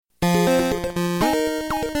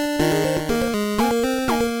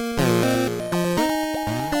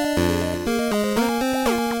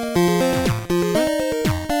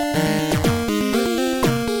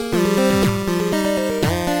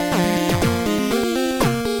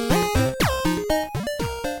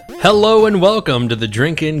Hello and welcome to the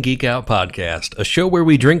Drink In Geek Out podcast, a show where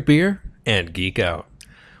we drink beer and geek out.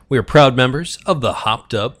 We are proud members of the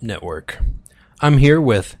Hopped Up Network. I'm here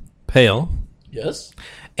with Pale. Yes.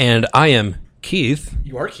 And I am Keith.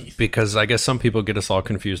 You are Keith. Because I guess some people get us all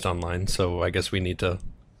confused online, so I guess we need to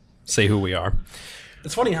say who we are.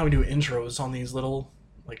 It's funny how we do intros on these little,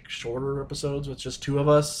 shorter episodes with just two of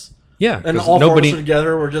us. Yeah. And all four of us are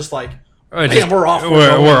together, we're just like, we're off.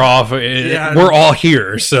 We're off. We're all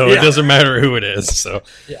here, so it doesn't matter who it is. So,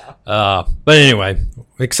 yeah. But anyway,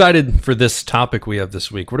 excited for this topic we have this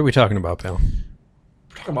week. What are we talking about, pal?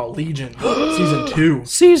 We're talking about Legion season 2.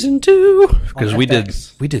 Season 2, because we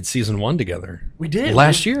did season 1 together. We did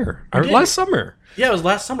last year or last summer. Yeah, it was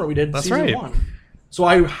last summer we did season 1. So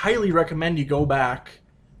I highly recommend you go back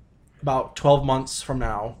about 12 months from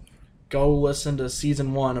now. Go listen to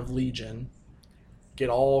season 1 of Legion. Get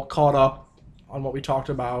all caught up on what we talked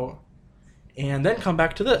about, and then come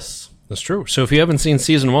back to this. That's true. So if you haven't seen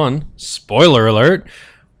season 1, spoiler alert,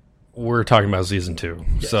 we're talking about season 2.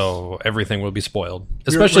 Yes. So everything will be spoiled,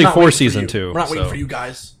 especially for season 2. We're not waiting for you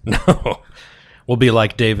guys. No. We'll be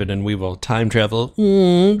like David and we will time travel.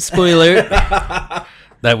 Spoiler.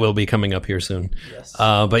 That will be coming up here soon. Yes.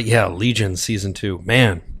 But yeah, Legion season 2.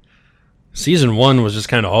 Man, season 1 was just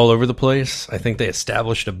kind of all over the place. I think they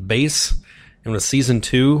established a base. And with season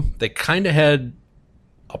 2, they kind of had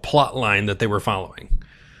a plot line that they were following.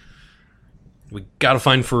 We got to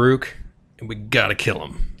find Farouk, and we got to kill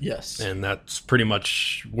him. Yes. And that's pretty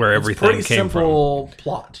much where everything came from. Pretty simple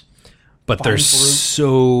plot. But there's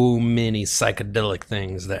so many psychedelic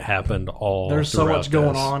things that happened all There's so much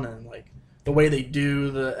going this. on, and the way they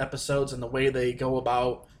do the episodes and the way they go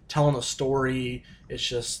about telling a story, it's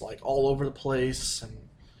just all over the place, and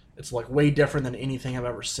it's way different than anything I've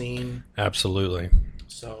ever seen. Absolutely.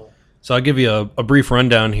 So I'll give you a brief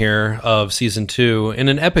rundown here of Season 2. In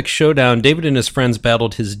an epic showdown, David and his friends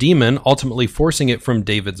battled his demon, ultimately forcing it from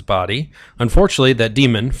David's body. Unfortunately, that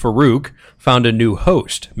demon, Farouk, found a new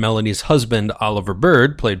host, Melanie's husband, Oliver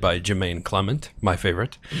Bird, played by Jermaine Clement, my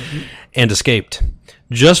favorite, and escaped.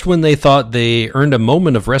 Just when they thought they earned a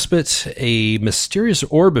moment of respite, a mysterious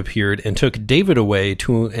orb appeared and took David away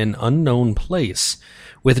to an unknown place.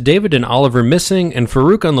 With David and Oliver missing and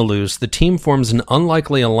Farouk on the loose, the team forms an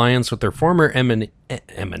unlikely alliance with their former enemy,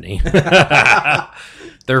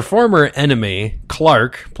 their former enemy,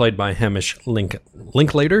 Clark, played by Hamish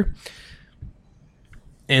Linklater,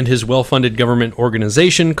 and his well-funded government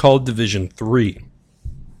organization called Division 3.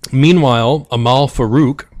 Meanwhile, Amal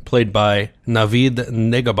Farouk, played by Naveed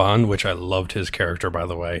Negahban, which I loved his character, by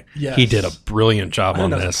the way. Yes. He did a brilliant job on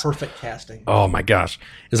this. Perfect casting. Oh my gosh.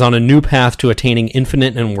 Is on a new path to attaining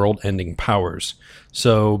infinite and world-ending powers.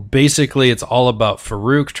 So basically it's all about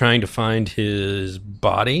Farouk trying to find his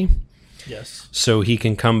body. Yes. So he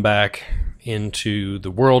can come back into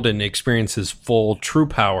the world and experience his full true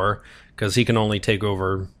power, because he can only take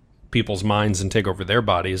over people's minds and take over their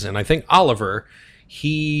bodies. And I think Oliver,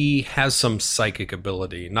 he has some psychic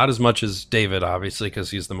ability. Not as much as David, obviously,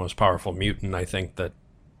 because he's the most powerful mutant, I think, that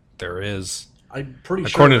there is. I'm pretty sure.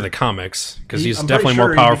 According to the comics, because he's definitely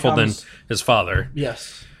more powerful than his father.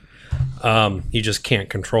 Yes. He just can't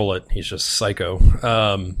control it. He's just psycho.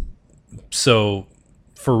 So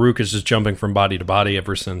Farouk is just jumping from body to body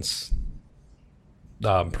ever since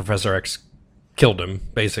Professor X killed him,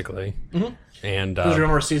 basically. Mm-hmm. And because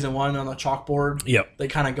remember season 1 on the chalkboard? Yep. They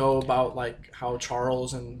kind of go about how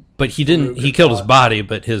Charles and but he didn't. He killed his body,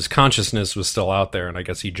 but his consciousness was still out there, and I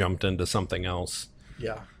guess he jumped into something else.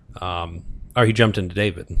 Yeah. Or he jumped into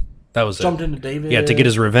David. That was jumped into David. Yeah, to get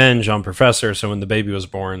his revenge on Professor. So when the baby was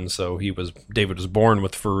born, David was born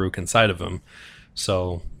with Farouk inside of him.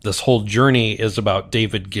 So this whole journey is about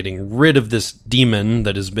David getting rid of this demon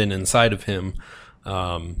that has been inside of him.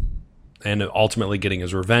 And ultimately getting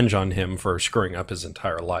his revenge on him for screwing up his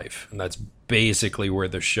entire life. And that's basically where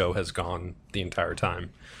the show has gone the entire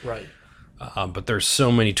time. Right. But there's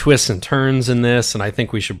so many twists and turns in this, and I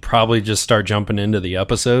think we should probably just start jumping into the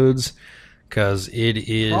episodes, because it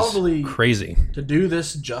is probably crazy. To do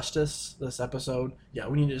this justice, this episode,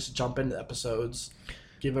 we need to just jump into episodes,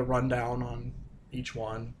 give a rundown on each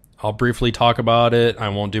one. I'll briefly talk about it. I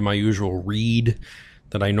won't do my usual read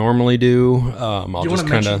that I normally do. I'll just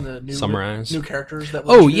kind of summarize. New characters that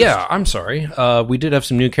were introduced? Yeah, I'm sorry. We did have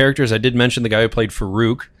some new characters. I did mention the guy who played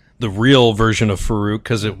Farouk, the real version of Farouk,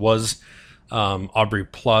 because it was Aubrey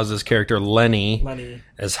Plaza's character, Lenny,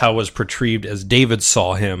 as how was portrayed as David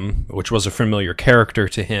saw him, which was a familiar character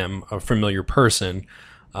to him, a familiar person.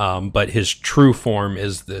 But his true form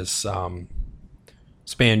is this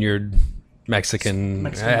Spaniard Mexican.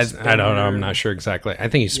 I don't know. I'm not sure exactly. I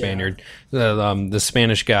think he's Spaniard. Yeah. The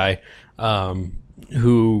Spanish guy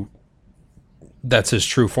who that's his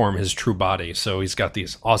true form, his true body. So he's got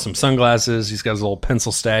these awesome sunglasses. He's got his little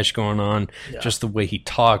pencil stash going on. Yeah. Just the way he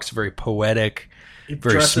talks, very poetic,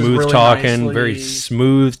 very smooth really talking, nicely. Very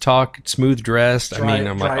smooth dressed. I mean,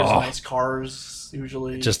 I'm like, nice cars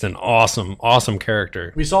usually. Just an awesome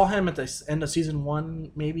character. We saw him at the end of season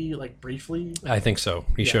 1, maybe like briefly. I think so.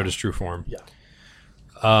 He showed his true form. Yeah.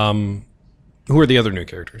 Who are the other new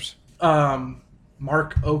characters?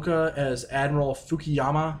 Mark Oka as Admiral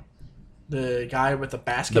Fukuyama. The guy with the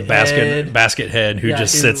basket head who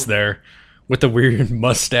just sits there with the weird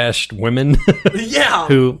mustached women. Yeah.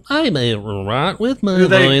 Who I may rot with my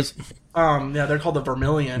voice. Yeah, they're called the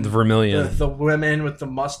Vermilion. The women with the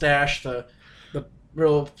mustache, the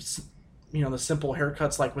real, the simple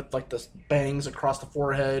haircuts, like with like the bangs across the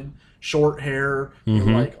forehead, short hair,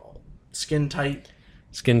 like skin tight,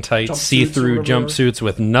 see-through jumpsuits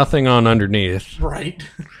with nothing on underneath. Right.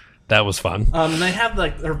 That was fun. And they have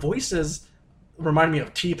like their voices remind me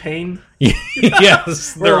of T-Pain.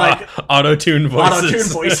 Yes, they're like auto-tune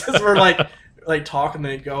voices. Where like talk and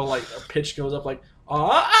they go like a pitch goes up like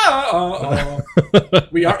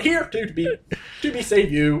we are here to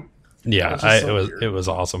save you. Yeah, it was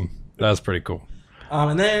awesome. That was pretty cool.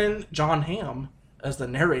 And then John Hamm as the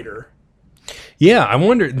narrator. Yeah, I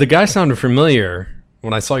wonder. The guy sounded familiar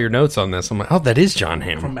when I saw your notes on this. I'm like, oh, that is John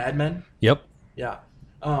Hamm from Mad Men. Yep. Yeah.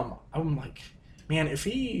 I'm like, man, if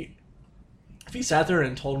he sat there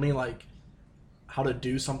and told me like how to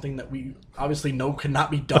do something that we obviously know could not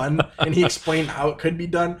be done, and he explained how it could be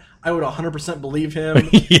done, I would 100% believe him.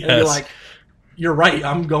 Yes. And be like, you're right,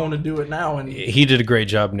 I'm going to do it now. And he did a great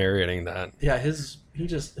job narrating that. Yeah,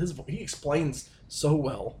 he explains so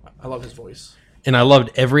well. I love his voice. And I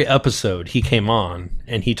loved every episode he came on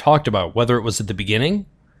and he talked about whether it was at the beginning,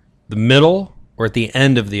 the middle, or at the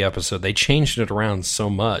end of the episode. They changed it around so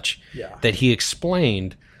much that he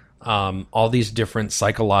explained all these different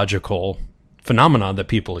psychological phenomena that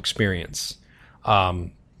people experience.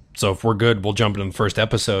 So if we're good, we'll jump into the first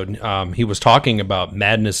episode. He was talking about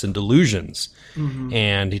madness and delusions. Mm-hmm.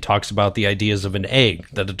 And he talks about the ideas of an egg,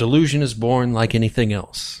 that a delusion is born like anything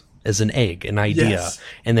else, as an egg, an idea. Yes.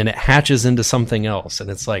 And then it hatches into something else. And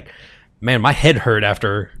it's like, man, my head hurt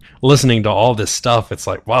after listening to all this stuff. It's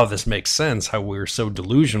like, wow, this makes sense, how we're so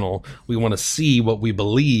delusional. We want to see what we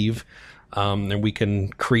believe, and we can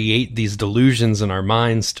create these delusions in our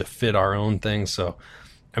minds to fit our own things. So,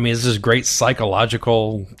 I mean, it's this great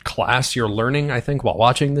psychological class you're learning, I think, while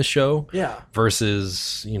watching this show. Yeah.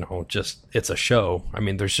 Versus, just it's a show. I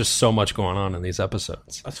mean, there's just so much going on in these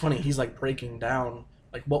episodes. That's funny. He's like breaking down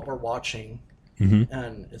like what we're watching,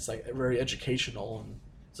 and it's like very educational. And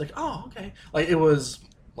it's like, oh, okay. Like it was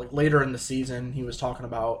like later in the season, he was talking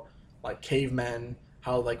about like cavemen,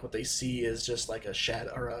 how like what they see is just like a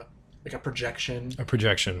shadow or a projection. A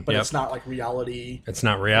projection, but it's not like reality. It's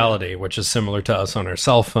not reality, which is similar to us on our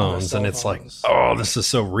cell phones, and it's like, oh, this is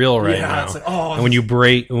so real right now. It's like, oh, and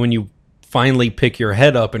when you finally pick your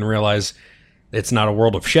head up and realize it's not a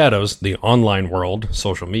world of shadows, the online world,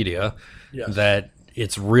 social media, that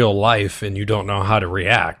it's real life, and you don't know how to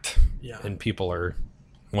react, and people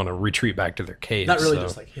want to retreat back to their caves. That really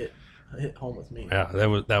just like hit home with me. Yeah,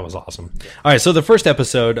 that was awesome. Yeah. All right, so the first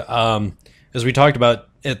episode, as we talked about,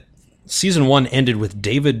 season 1 ended with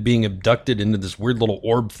David being abducted into this weird little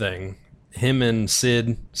orb thing. Him and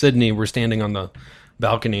Sydney were standing on the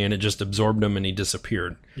balcony, and it just absorbed him, and he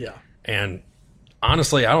disappeared. Yeah. And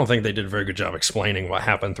honestly, I don't think they did a very good job explaining what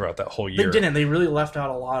happened throughout that whole year. They didn't. They really left out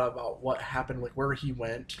a lot about what happened, like where he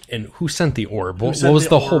went. And who sent the orb? What was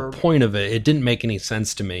the whole point of it? It didn't make any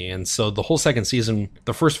sense to me. And so the whole second season,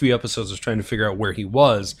 the first few episodes was trying to figure out where he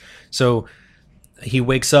was. So he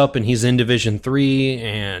wakes up and he's in Division 3,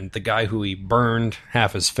 and the guy who he burned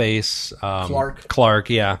half his face, Clark,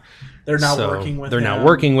 yeah. They're now working with him. They're now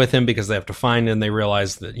working with him because they have to find him. They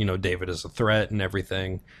realize that, David is a threat and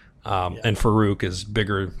everything. And Farouk is a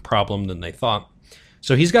bigger problem than they thought.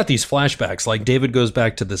 So he's got these flashbacks. Like David goes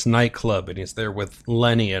back to this nightclub and he's there with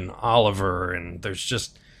Lenny and Oliver, and there's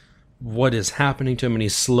just what is happening to him, and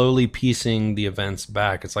he's slowly piecing the events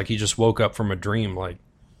back. It's like he just woke up from a dream. Like,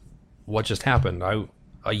 what just happened?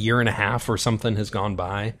 A year and a half or something has gone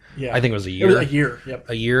by. Yeah, I think it was a year. It was a year. Yep.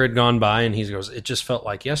 A year had gone by, and he goes, it just felt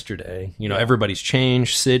like yesterday. Everybody's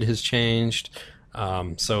changed. Sid has changed.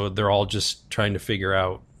 So they're all just trying to figure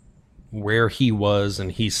out where he was,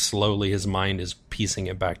 and his mind is piecing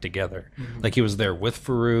it back together. Mm-hmm. Like he was there with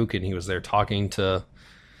Farouk, and he was there talking to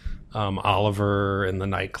Oliver in the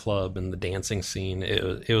nightclub and the dancing scene.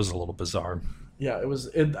 It was a little bizarre. Yeah, it was.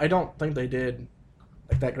 I don't think they did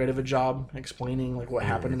like that great of a job explaining like what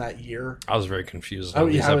happened in that year. I was very confused on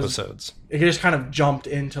these episodes. It just kind of jumped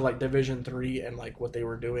into like Division 3 and like what they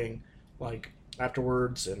were doing like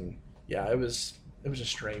afterwards, and yeah, it was just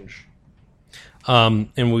strange.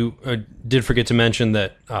 And we did forget to mention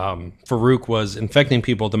that Farouk was infecting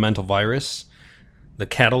people with the mental virus. The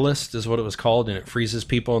catalyst is what it was called, and it freezes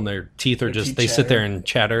people, and their teeth are just, they sit there and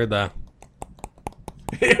chatter. That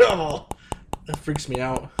freaks me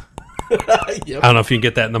out. Yep. I don't know if you can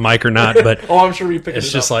get that in the mic or not, but I'm sure we picked it up.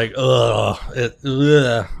 It's just like, ugh,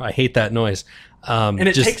 I hate that noise. And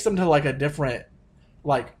it takes them to like a different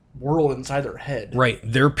like world inside their head. Right.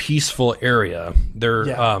 Their peaceful area.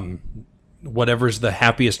 Their whatever's the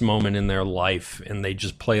happiest moment in their life, and they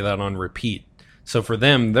just play that on repeat. So for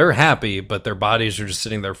them, they're happy, but their bodies are just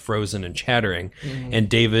sitting there frozen and chattering. Mm-hmm. And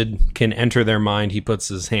David can enter their mind. He puts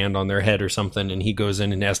his hand on their head or something, and he goes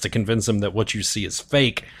in and has to convince them that what you see is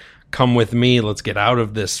fake. Come with me. Let's get out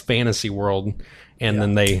of this fantasy world. And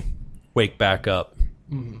then they wake back up.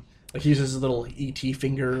 Mm-hmm. Like he uses his little ET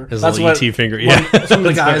finger. Finger, yeah. Some of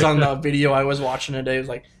the guys on the video I was watching today was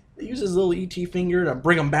like, he uses his little ET finger to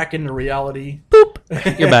bring them back into reality. Boop.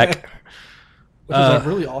 You're back. Which is a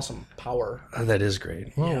really awesome power. That is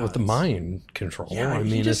great. Well, with the mind control. Yeah, I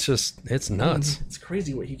mean, it's nuts. It's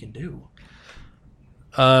crazy what he can do.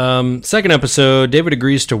 Second episode, David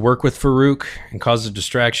agrees to work with Farouk and causes a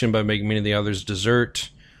distraction by making many of the others desert,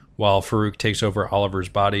 while Farouk takes over Oliver's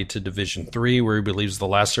body to Division 3, where he believes the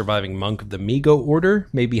last surviving monk of the Migo Order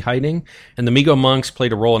may be hiding. And the Migo monks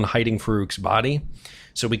played a role in hiding Farouk's body.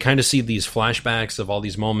 So we kind of see these flashbacks of all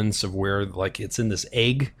these moments of where, like, it's in this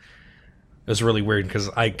egg. It was really weird because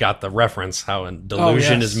I got the reference how a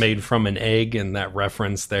delusion is made from an egg, and that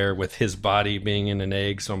reference there with his body being in an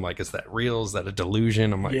egg. So I'm like, is that real? Is that a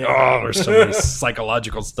delusion? I'm like, there's so many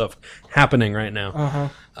psychological stuff happening right now.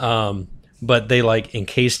 Uh-huh. But they like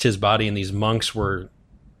encased his body, and these monks were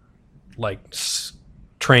like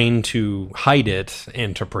trained to hide it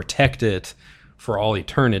and to protect it for all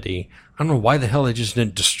eternity. I don't know why the hell they just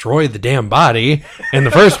didn't destroy the damn body in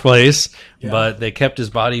the first place, but they kept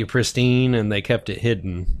his body pristine and they kept it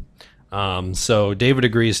hidden. So David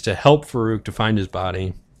agrees to help Farouk to find his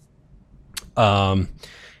body.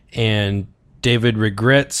 And David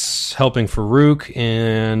regrets helping Farouk,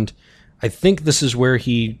 and I think this is where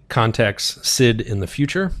he contacts Sid in the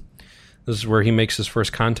future. This is where he makes his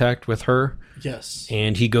first contact with her. Yes.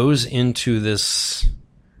 And he goes into this,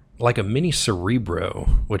 like a mini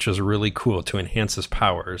Cerebro, which was really cool to enhance his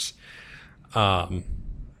powers.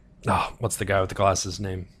 What's the guy with the glasses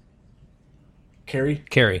name? Carrie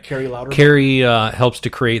Louder. Carrie helps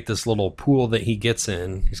to create this little pool that he gets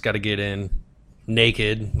in. He's got to get in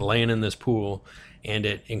naked, laying in this pool, and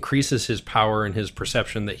it increases his power and his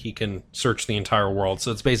perception that he can search the entire world.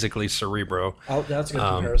 So it's basically Cerebro. Oh, that's a good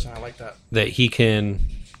comparison. I like that. That he can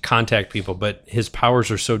contact people, but his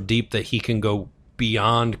powers are so deep that he can go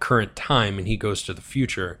beyond current time, and he goes to the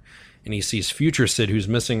future, and he sees future Sid, who's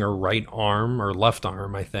missing her right arm or left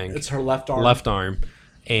arm, I think. It's her left arm.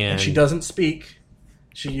 And she doesn't speak.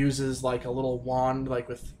 She uses like a little wand, like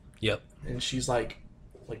with. Yep. And she's like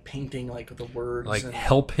painting like the words. Like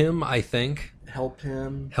help him, I think. Help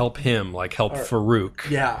him, like help Farouk.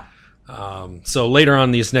 Yeah. So later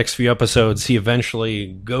on these next few episodes, he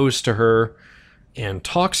eventually goes to her and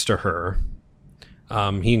talks to her.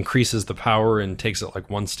 He increases the power and takes it like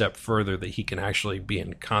one step further, that he can actually be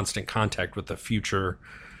in constant contact with the future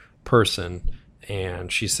person. And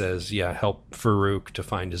she says, help Farouk to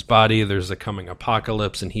find his body. There's a coming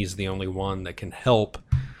apocalypse, and he's the only one that can help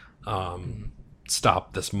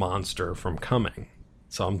stop this monster from coming.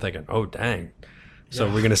 So I'm thinking, oh, dang. So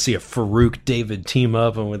we're going to see a Farouk David team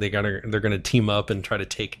up, and they're going to team up and try to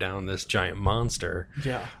take down this giant monster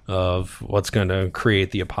of what's going to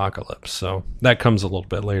create the apocalypse. So that comes a little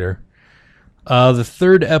bit later. The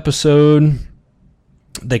third episode,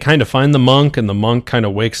 they kind of find the monk, and the monk kind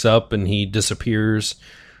of wakes up and he disappears.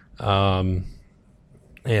 And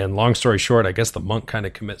long story short, I guess the monk kind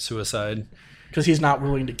of commits suicide because he's not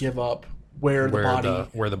willing to give up where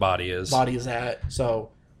the body is at.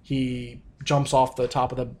 So he jumps off the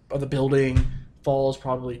top of the building, falls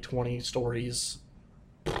probably 20 stories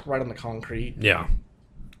right on the concrete. Yeah.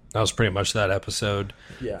 That was pretty much that episode.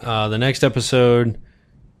 Yeah. The next episode,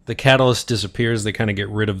 the catalyst disappears. They kind of get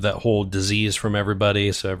rid of that whole disease from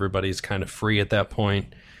everybody, so everybody's kind of free at that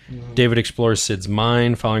point. Mm-hmm. David explores Sid's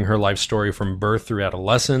mind, following her life story from birth through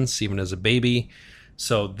adolescence, even as a baby.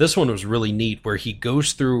 So this one was really neat, where he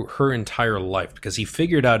goes through her entire life, because he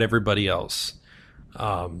figured out everybody else.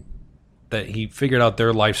 That he figured out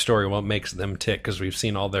their life story, what makes them tick, because we've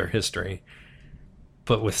seen all their history.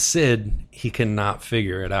 But with Sid, he cannot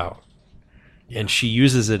figure it out. And she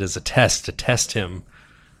uses it as a test to test him.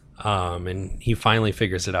 And he finally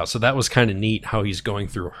figures it out. So that was kind of neat how he's going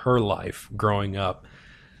through her life growing up.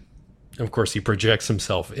 Of course, he projects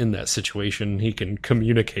himself in that situation. He can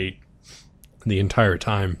communicate the entire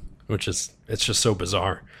time, it's just so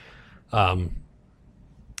bizarre.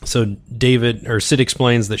 So Sid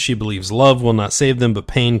explains that she believes love will not save them, but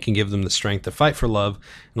pain can give them the strength to fight for love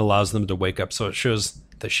and allows them to wake up. So it shows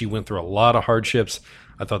that she went through a lot of hardships.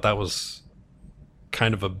 I thought that was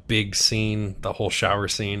kind of a big scene, the whole shower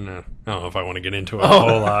scene. I don't know if I want to get into it a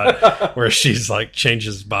whole lot, where she's like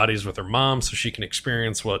changes bodies with her mom so she can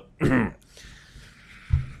experience what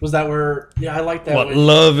was that where? Yeah, I like that. What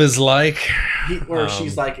love is like. Where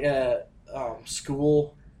she's like at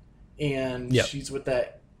school, and she's with the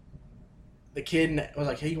kid, and was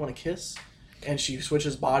like, "Hey, you want to kiss?" And she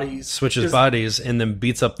switches bodies, and then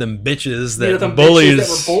beats up them bitches that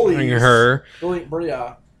bullies her.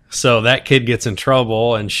 Yeah. So that kid gets in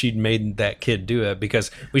trouble, and she made that kid do it,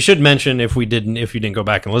 because we should mention, if you didn't go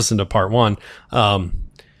back and listen to part 1,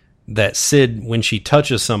 that Sid, when she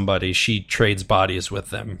touches somebody, she trades bodies with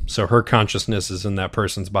them. So her consciousness is in that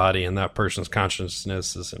person's body, and that person's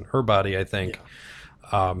consciousness is in her body, I think.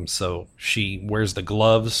 Yeah. So she wears the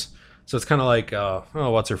gloves. So it's kind of like,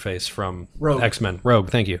 what's her face from Rogue. X-Men? Rogue,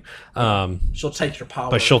 thank you. She'll take your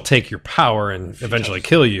power. But she'll take your power and eventually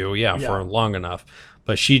kill you, for long enough.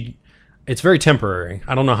 But it's very temporary.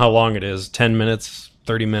 I don't know how long it is, 10 minutes,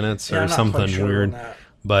 30 minutes, or something weird.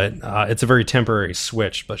 But it's a very temporary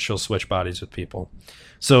switch, but she'll switch bodies with people.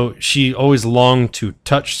 So she always longed to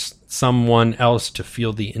touch someone else to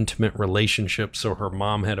feel the intimate relationship. So her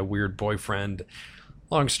mom had a weird boyfriend.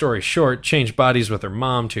 Long story short, changed bodies with her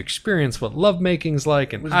mom to experience what lovemaking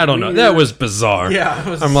like. And I don't know. That was bizarre.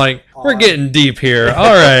 Yeah. I'm like, we're getting deep here.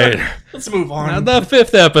 All right. Let's move on. Now, the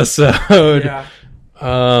 5th episode. Yeah.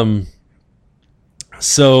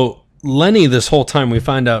 So Lenny, this whole time we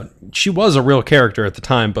find out she was a real character at the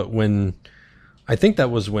time, but I think that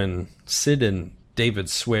was when Sid and David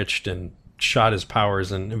switched and shot his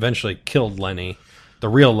powers and eventually killed Lenny, the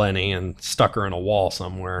real Lenny, and stuck her in a wall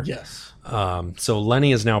somewhere. Yes. So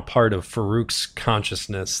Lenny is now part of Farouk's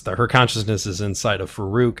consciousness. Her consciousness is inside of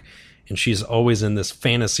Farouk, and she's always in this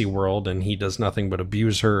fantasy world, and he does nothing but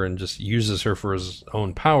abuse her and just uses her for his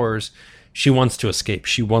own powers. She wants to escape.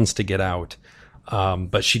 She wants to get out.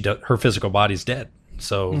 But her physical body's dead.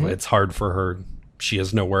 So it's hard for her. She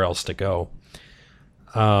has nowhere else to go.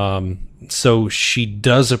 So she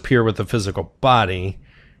does appear with a physical body,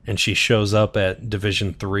 and she shows up at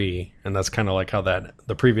Division 3. And that's kind of like how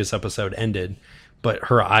the previous episode ended. But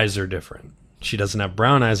her eyes are different. She doesn't have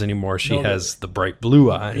brown eyes anymore. She has the bright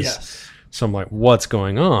blue eyes. Yes. So I'm like, what's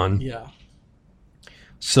going on? Yeah.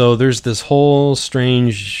 So there's this whole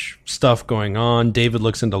strange stuff going on. David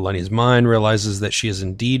looks into Lenny's mind, realizes that she has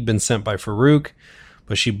indeed been sent by Farouk,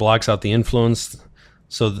 but she blocks out the influence.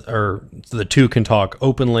 So the two can talk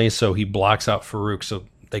openly, so he blocks out Farouk so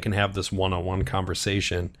they can have this one-on-one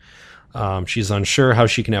conversation. She's unsure how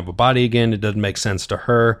she can have a body again. It doesn't make sense to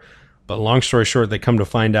her. But long story short, they come to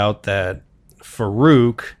find out that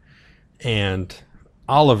Farouk and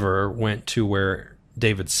Oliver went to where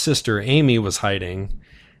David's sister, Amy, was hiding.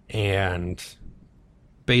 And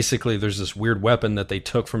basically there's this weird weapon that they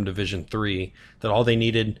took from Division 3 that all they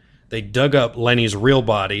needed, they dug up Lenny's real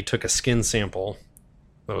body, took a skin sample.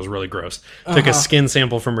 That was really gross. Took a skin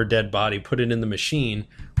sample from her dead body, put it in the machine,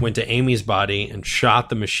 went to Amy's body and shot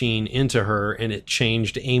the machine into her, and it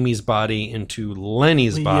changed Amy's body into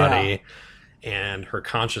Lenny's body and her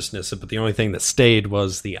consciousness. But the only thing that stayed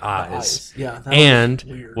was the eyes. Yeah, that and was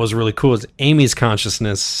weird. What's really cool is Amy's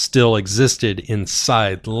consciousness still existed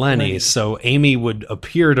inside Lenny. So Amy would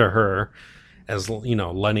appear to her as,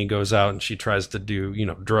 Lenny goes out and she tries to do,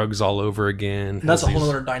 drugs all over again. And that's a whole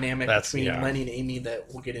other dynamic between Lenny and Amy that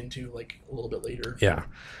we'll get into like a little bit later. Yeah.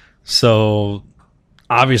 So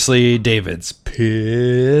obviously David's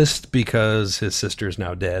pissed because his sister's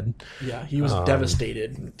now dead. Yeah, he was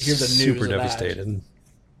devastated. Hear the news super of devastated.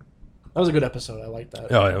 That was a good episode. I like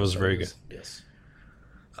that. Oh, it was very good. Yes.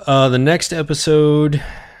 The next episode,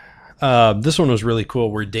 this one was really cool,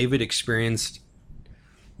 where David experienced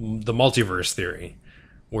the multiverse theory,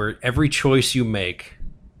 where every choice you make,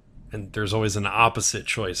 and there's always an opposite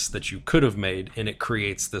choice that you could have made, and it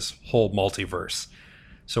creates this whole multiverse.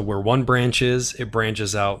 So where one branch is, it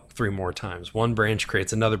branches out 3 more times. One branch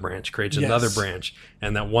creates another branch, creates another branch.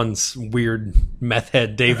 And that one weird meth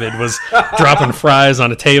head David was dropping fries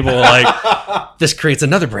on a table like, this creates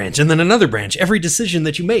another branch and then another branch. Every decision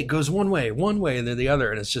that you make goes one way and then the other.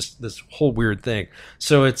 And it's just this whole weird thing.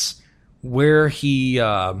 So it's where he,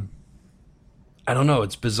 I don't know,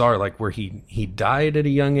 it's bizarre, like where he died at a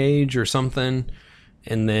young age or something,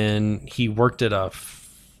 and then he worked at a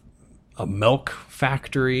milk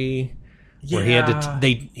factory where he had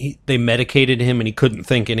to, they medicated him and he couldn't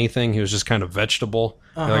think anything. He was just kind of vegetable.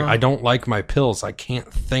 Like, I don't like my pills. I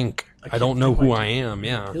can't think. I don't know who I am.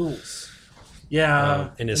 Yeah. Pills. Yeah.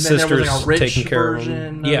 And his sister's taking care of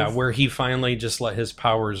him. Yeah, where he finally just let his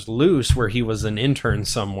powers loose, where he was an intern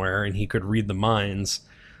somewhere and he could read the minds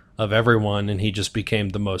of everyone, and he just became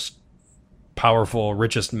the most powerful,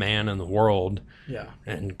 richest man in the world. Yeah.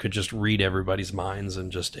 And could just read everybody's minds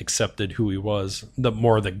and just accepted who he was. The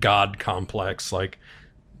God complex, like,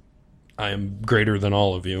 I am greater than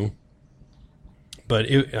all of you. But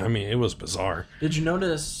it was bizarre. Did you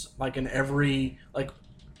notice, like, in every, like,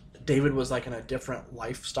 David was, like, in a different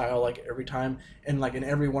lifestyle, like, every time, and, like, in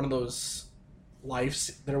every one of those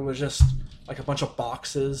lives, there was just, like, a bunch of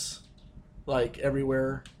boxes, like,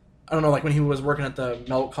 everywhere. I don't know, like, when he was working at the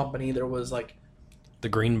milk company, there was, like, the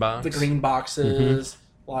green box. The green boxes.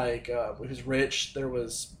 Mm-hmm. Like, when he was rich, there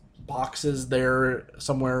was boxes there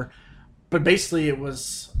somewhere. But basically, it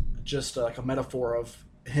was just, like, a metaphor of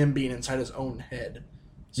him being inside his own head.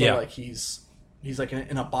 So, like, he's like,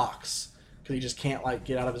 in a box. Because he just can't, like,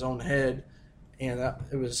 get out of his own head. And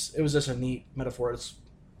it was just a neat metaphor.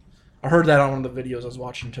 I heard that on one of the videos I was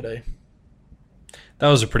watching today. That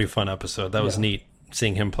was a pretty fun episode. That was neat,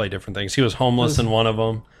 seeing him play different things. He was homeless in one of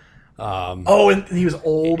them. And he was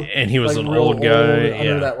old. And he was, like, an old guy.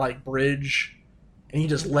 Under that, like, bridge. And he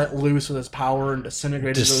just let loose with his power and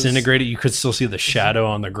disintegrated. You could still see the shadow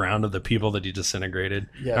on the ground of the people that he disintegrated.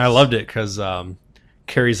 Yes. And I loved it because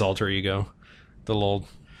Carrie's alter ego, the little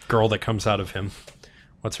girl that comes out of him.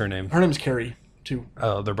 What's her name? Her name's Carrie, too.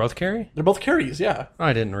 Oh, they're both Carrie? They're both Carries, yeah. Oh,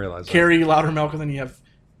 I didn't realize that. Carrie, Loudermilk, and then you have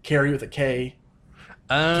Carrie with a K.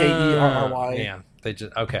 Kerry. Yeah. They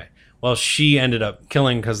just okay. Well, she ended up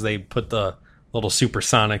killing because they put the little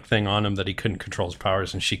supersonic thing on him that he couldn't control his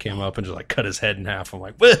powers, and she came up and just, like, cut his head in half. I'm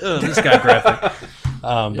like, whoa, this guy graphic.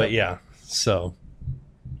 But yeah, so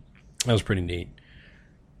that was pretty neat.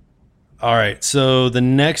 All right, so the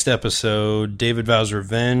next episode, David vows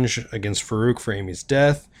revenge against Farouk for Amy's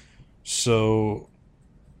death. So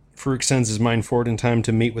Farouk sends his mind forward in time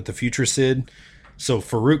to meet with the future Sid. So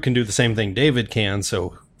Farouk can do the same thing David can.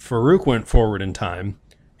 So Farouk went forward in time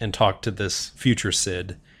and talked to this future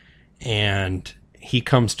Sid. And he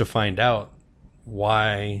comes to find out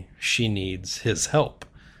why she needs his help.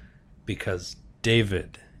 Because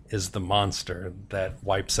David is the monster that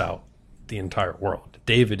wipes out the entire world.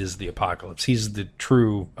 David is the apocalypse. He's the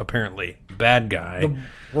true, apparently, bad guy. The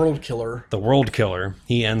world killer. The world killer.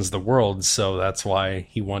 He ends the world, so that's why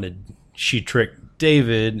she tricked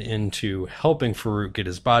David into helping Farouk get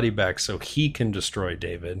his body back so he can destroy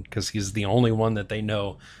David, because he's the only one that they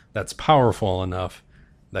know that's powerful enough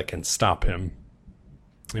that can stop him.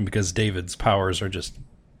 And because David's powers are just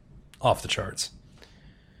off the charts.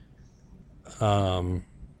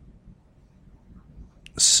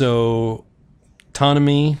 So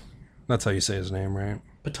Ptolemy, that's how you say his name, right?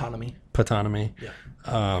 Ptolemy.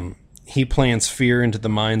 Yeah. He plants fear into the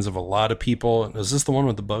minds of a lot of people. Is this the one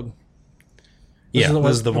with the bug? This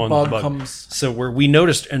is the one with the bug. So we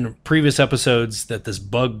noticed in previous episodes that this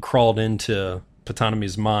bug crawled into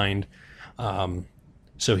Ptolemy's mind.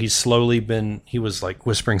 So he was like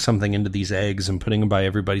whispering something into these eggs and putting them by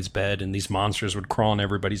everybody's bed, and these monsters would crawl in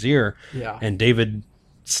everybody's ear. Yeah. And David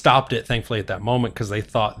stopped it, thankfully, at that moment, because they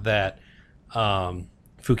thought that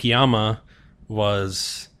Fukuyama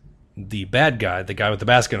was the bad guy, the guy with the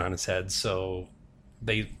basket on his head. So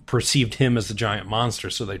they perceived him as a giant monster,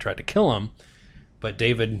 so they tried to kill him. But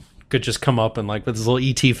David could just come up and, like, with his little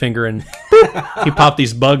ET finger, and boop, he popped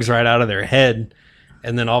these bugs right out of their head.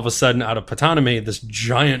 And then all of a sudden, out of Ptolemy, this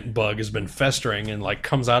giant bug has been festering and, like,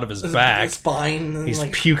 comes out of his back. His spine. He's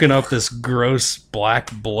puking up this gross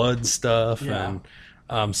black blood stuff. Yeah.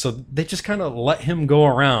 And so they just kind of let him go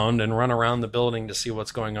around and run around the building to see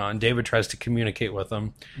what's going on. David tries to communicate with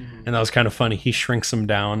him. Mm-hmm. And that was kind of funny. He shrinks him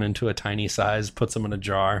down into a tiny size, puts him in a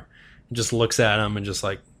jar, and just looks at him and just,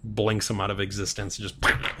 like, blinks him out of existence. And just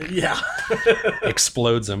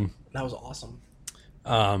explodes him. That was awesome.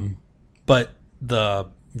 But the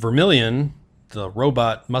Vermilion, the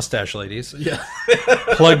robot mustache ladies,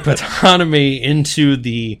 plugged Ptolemy into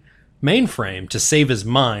the mainframe to save his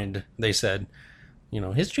mind. They said,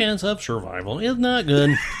 his chance of survival is not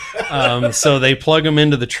good. So they plug him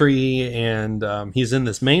into the tree, and he's in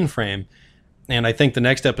this mainframe. And I think the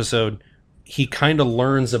next episode, he kind of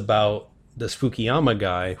learns about this Fukuyama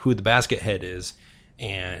guy, who the basket head is,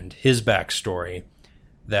 and his backstory,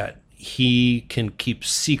 that he can keep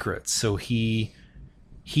secrets. So he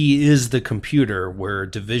is the computer where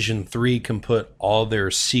Division 3 can put all their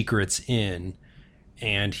secrets in,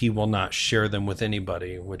 and he will not share them with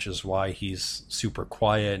anybody, which is why he's super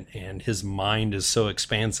quiet, and his mind is so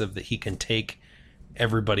expansive that he can take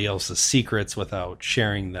everybody else's secrets without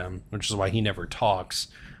sharing them, which is why he never talks.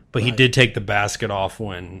 But he did take the basket off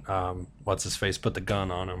when what's-his-face put the gun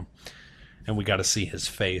on him. And we got to see his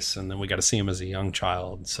face, and then we got to see him as a young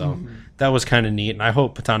child. So that was kind of neat, and I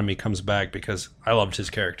hope Patanami comes back because I loved his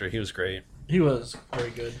character. He was great. He was very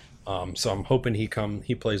good. So I'm hoping he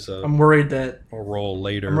plays I'm worried that a role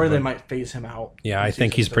later. I'm worried they might phase him out. Yeah, I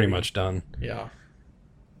think he's pretty much done. Yeah.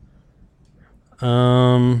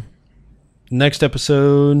 Next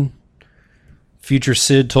episode, future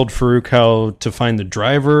Sid told Farouk how to find the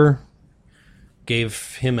driver.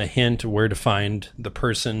 Gave him a hint where to find the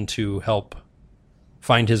person to help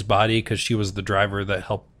find his body, because she was the driver that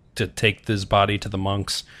helped to take his body to the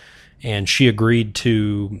monks, and she agreed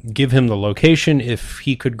to give him the location if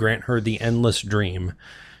he could grant her the endless dream.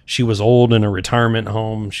 She was old in a retirement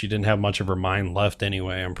home. She didn't have much of her mind left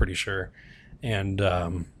anyway, I'm pretty sure,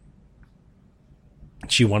 and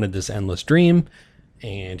she wanted this endless dream.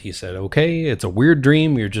 And he said, okay, it's a weird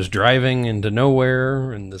dream. You're just driving into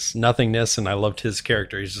nowhere and this nothingness. And I loved his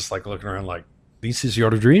character. He's just like looking around like, this is your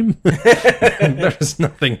dream? There's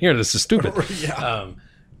nothing here. This is stupid. Yeah.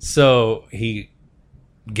 So he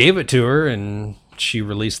gave it to her, and she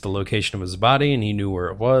released the location of his body, and he knew where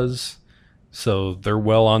it was. So they're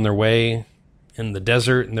well on their way in the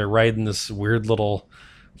desert, and they're riding this weird little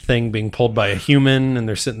thing being pulled by a human, and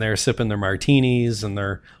they're sitting there sipping their martinis, and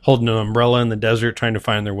they're holding an umbrella in the desert trying to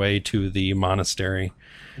find their way to the monastery.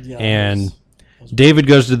 Yeah, and David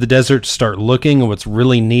goes to the desert to start looking, and what's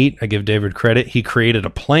really neat, I give David credit, he created a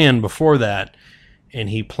plan before that, and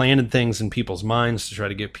he planted things in people's minds to try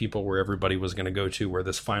to get people where everybody was going to go to, where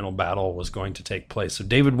this final battle was going to take place. So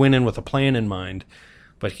David went in with a plan in mind,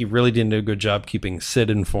 but he really didn't do a good job keeping Sid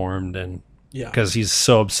informed, and because he's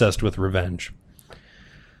so obsessed with revenge.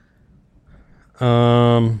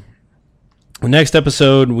 The next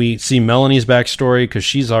episode, we see Melanie's backstory, because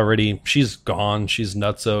she's gone. She's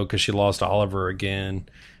nutso because she lost Oliver again,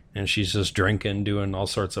 and she's just drinking, doing all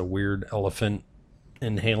sorts of weird elephant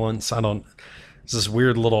inhalants. It's this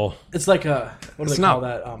weird little... It's like a... What do they call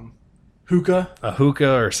that? Hookah? A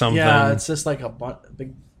hookah or something. Yeah, it's just like a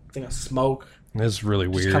big thing of smoke. It's really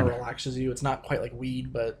weird. It just kind of relaxes you. It's not quite like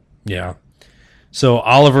weed, but... Yeah. So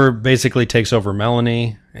Oliver basically takes over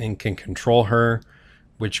Melanie and can control her,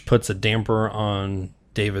 which puts a damper on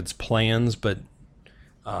David's plans, but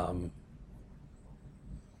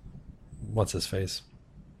what's his face?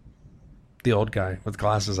 The old guy with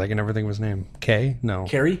glasses. I can never think of his name. Kay? No.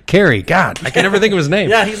 Carrie. God, I can never think of his name.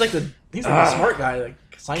 Yeah, he's like the smart guy, like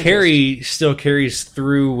scientist. Carrie still carries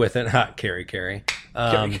through with it. Not Carrie.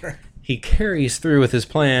 He carries through with his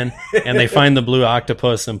plan, and they find the blue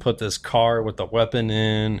octopus and put this car with the weapon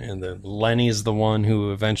in, and then Lenny's the one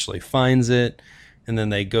who eventually finds it, and then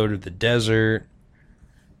they go to the desert,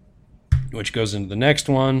 which goes into the next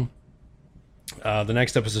one. The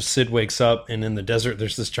next episode, Sid wakes up, and in the desert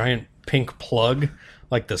there's this giant pink plug,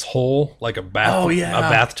 like this hole, like a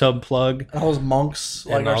bathtub plug. And all those monks,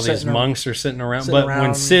 and all these monks are sitting around. But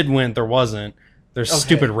when Sid went, there wasn't. Their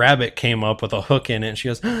stupid rabbit came up with a hook in it, and she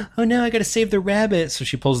goes, oh no, I gotta save the rabbit. So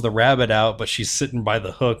she pulls the rabbit out, but she's sitting by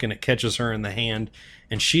the hook, and it catches her in the hand,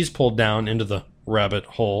 and she's pulled down into the rabbit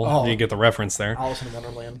hole. Oh, you get the reference there. Alice in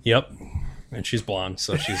Wonderland. Yep. And she's blonde,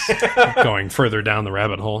 so she's going further down the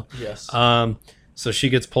rabbit hole. Yes. So she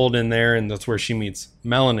gets pulled in there, and that's where she meets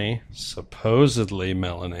Melanie, supposedly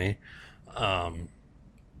Melanie.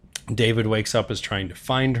 David wakes up as trying to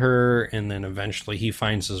find her, and then eventually he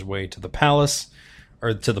finds his way to the palace,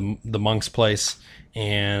 or to the monk's place,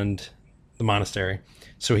 and the monastery.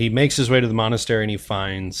 So he makes his way to the monastery, and he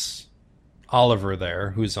finds Oliver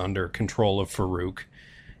there, who's under control of Farouk.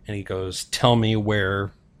 And he goes, tell me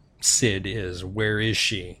where Sid is. Where is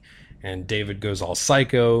she? And David goes all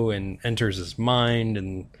psycho and enters his mind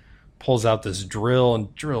and pulls out this drill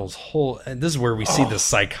and drills hole. And this is where we see the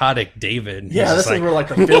psychotic David. Yeah, this is where like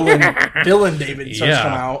the villain David starts to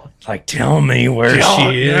come out. Like, tell me where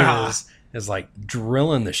she is. Is like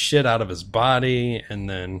drilling the shit out of his body. And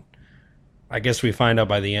then I guess we find out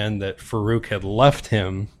by the end that Farouk had left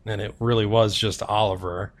him, and it really was just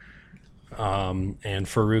Oliver. And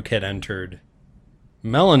Farouk had entered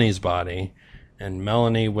Melanie's body, and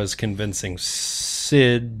Melanie was convincing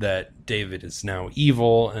Sid that David is now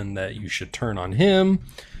evil and that you should turn on him.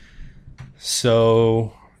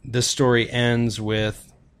 So this story ends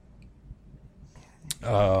with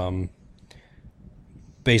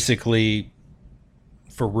basically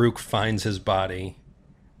Farouk finds his body.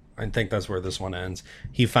 I think that's where this one ends.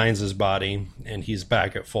 He finds his body, and he's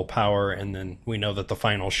back at full power, and then we know that the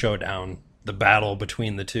final showdown, the battle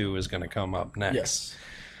between the two, is going to come up next.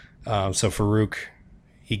 Yes. So Farouk,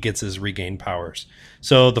 he gets his regained powers.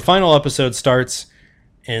 So the final episode starts,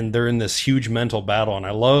 and they're in this huge mental battle, and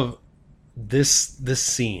I love this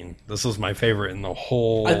scene. This was my favorite in the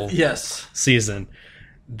whole season.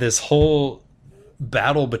 This whole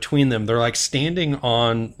battle between them. They're like standing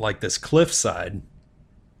on like this cliffside.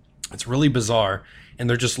 It's really bizarre. And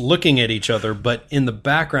they're just looking at each other, but in the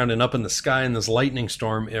background and up in the sky in this lightning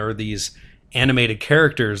storm are these animated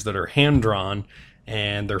characters that are hand-drawn,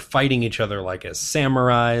 and they're fighting each other like as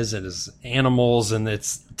samurais and as animals, and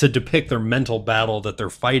it's to depict their mental battle that they're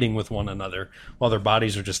fighting with one another while their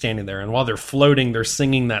bodies are just standing there. And while they're floating, they're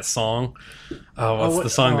singing that song. What's the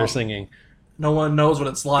song they're singing? No one knows what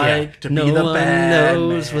it's like to be the bad man. No one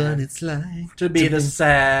knows what it's like to be the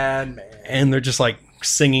sad man. And they're just like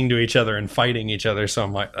singing to each other and fighting each other. So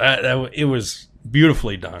I'm like, it was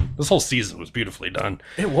beautifully done. This whole season was beautifully done.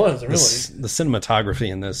 It was, really. The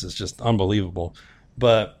cinematography in this is just unbelievable.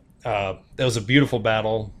 But it was a beautiful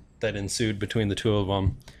battle that ensued between the two of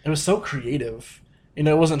them. It was so creative. You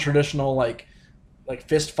know, it wasn't traditional like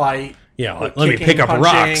fist fight. Yeah, like let me pick up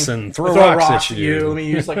rocks and throw rocks at you. Let me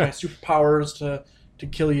use like my superpowers to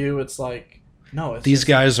kill you. It's like, no. These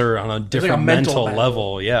guys are on a different like mental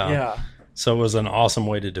level. Yeah. So it was an awesome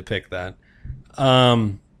way to depict that.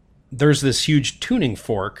 There's this huge tuning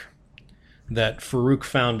fork that Farouk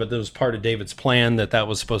found, but that was part of David's plan that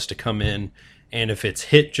was supposed to come in. And if it's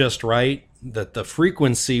hit just right, that the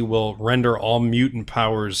frequency will render all mutant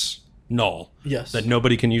powers null. Yes. That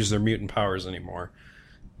nobody can use their mutant powers anymore.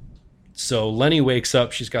 So Lenny wakes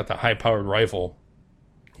up, she's got the high-powered rifle,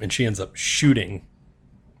 and she ends up shooting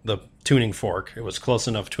the tuning fork. It was close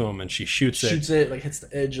enough to him, and she shoots it. Like hits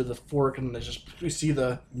the edge of the fork, and we see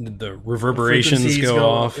the reverberations go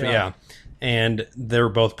off. Yeah. And they're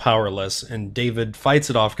both powerless, and David fights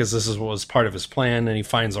it off because this is what was part of his plan, and he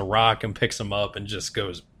finds a rock and picks him up and just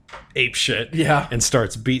goes ape shit. Yeah. And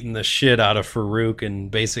starts beating the shit out of Farouk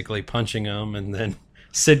and basically punching him, and then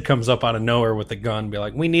Sid comes up out of nowhere with a gun and be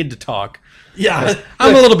like, we need to talk. Yeah.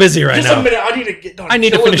 I'm a little busy right now. Just a minute, I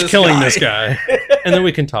need to finish killing this guy. And then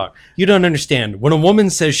we can talk. You don't understand. When a woman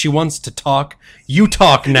says she wants to talk, you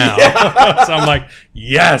talk now. Yeah. So I'm like,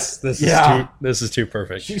 yes, this is too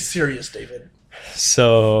perfect. She's serious, David.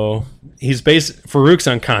 So Farouk's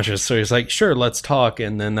unconscious, so he's like, sure, let's talk.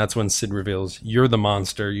 And then that's when Sid reveals, you're the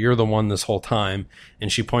monster. You're the one this whole time.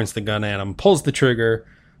 And she points the gun at him, pulls the trigger.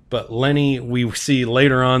 But Lenny, we see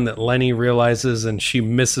later on that Lenny realizes and she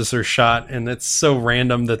misses her shot, and it's so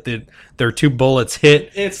random that their two bullets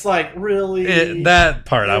hit. It's like, really? That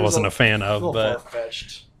part I wasn't a fan of, but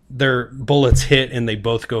far-fetched. Their bullets hit and they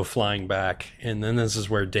both go flying back. And then this is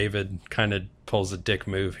where David kind of pulls a dick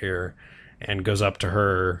move here and goes up to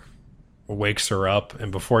her, wakes her up,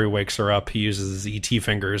 and before he wakes her up, he uses his ET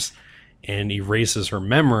fingers and erases her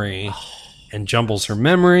memory and jumbles her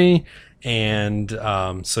memory. And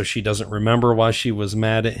so she doesn't remember why she was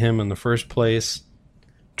mad at him in the first place,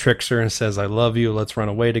 tricks her and says, I love you, let's run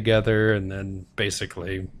away together. And then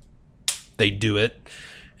basically they do it.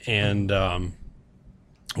 And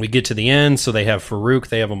we get to the end. So they have Farouk,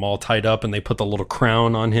 they have him all tied up, and they put the little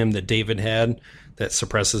crown on him that David had that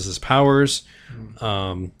suppresses his powers.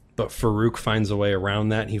 But Farouk finds a way around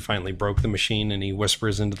that. He finally broke the machine, and he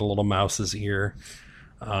whispers into the little mouse's ear.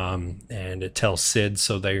 And it tells Sid,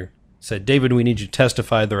 so they said, David, we need you to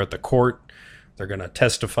testify. They're at the court. They're going to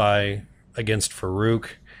testify against Farouk.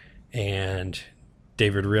 And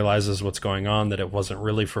David realizes what's going on, that it wasn't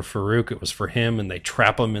really for Farouk, it was for him. And they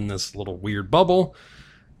trap him in this little weird bubble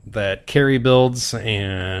that Carrie builds.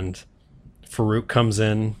 And Farouk comes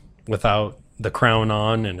in without the crown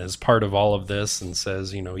on and is part of all of this and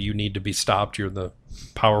says, you need to be stopped. You're the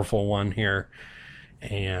powerful one here.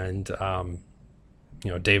 And,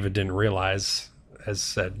 David didn't realize,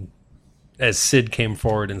 as Sid came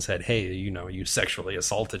forward and said, hey, you sexually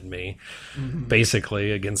assaulted me,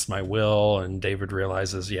 basically against my will. And David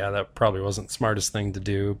realizes, that probably wasn't the smartest thing to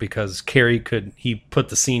do, because Carrie he put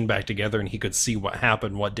the scene back together and he could see what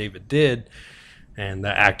happened, what David did, and the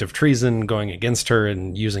act of treason going against her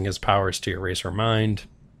and using his powers to erase her mind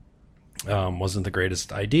wasn't the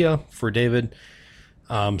greatest idea for David.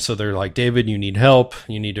 So they're like, David, you need help.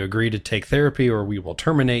 You need to agree to take therapy or we will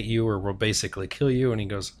terminate you or we'll basically kill you. And he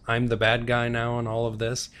goes, I'm the bad guy now in all of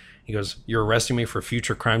this. He goes, you're arresting me for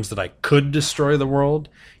future crimes that I could destroy the world.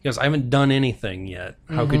 He goes, I haven't done anything yet.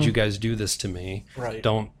 How could you guys do this to me? Right.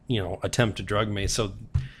 Don't, attempt to drug me. So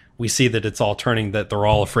we see that it's all turning, that they're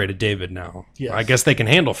all afraid of David now. Yes. I guess they can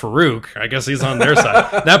handle Farouk. I guess he's on their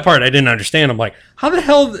side. That part I didn't understand. I'm like, how the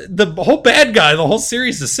hell the whole bad guy, the whole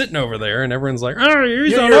series is sitting over there, and everyone's like, oh,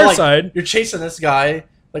 he's on our side. You're chasing this guy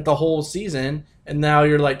like the whole season, and now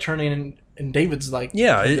you're like turning, and David's like,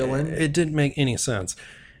 yeah, villain. It didn't make any sense.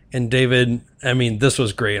 And David, I mean, this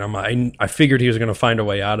was great. I figured he was going to find a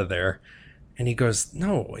way out of there, and he goes,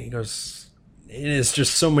 no, he goes. It is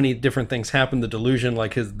just so many different things happen. The delusion,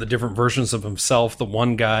 like the different versions of himself. The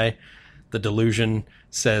one guy, the delusion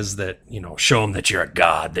says that, show him that you're a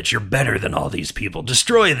god, that you're better than all these people,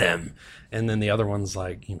 destroy them. And then the other one's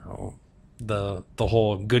like, the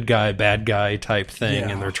whole good guy, bad guy type thing.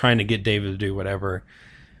 Yeah. And they're trying to get David to do whatever.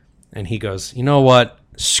 And he goes, you know what?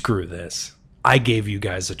 Screw this. I gave you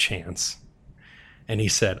guys a chance. And he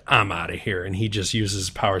said, I'm out of here. And he just uses his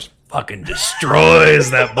powers, fucking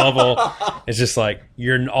destroys that bubble. It's just like,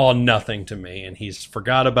 you're all nothing to me. And he's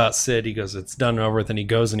forgot about Sid. He goes, it's done and over with. And he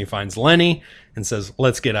goes and he finds Lenny and says,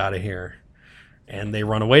 let's get out of here. And they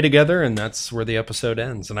run away together. And that's where the episode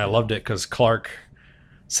ends. And I loved it because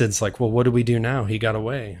Sid's like, well, what do we do now? He got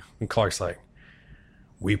away. And Clark's like,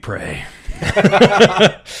 we pray.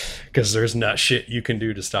 Because there's not shit you can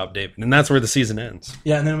do to stop David. And that's where the season ends.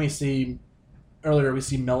 Yeah, and then we see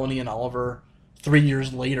Melanie and Oliver 3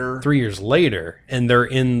 years later. 3 years later, and they're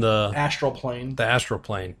in the astral plane. The astral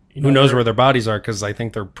plane. Who knows where their bodies are? Because I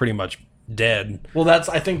think they're pretty much dead. Well,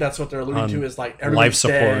 I think that's what they're alluding to, is like everyone's life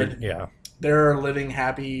support. Dead. Yeah, they're living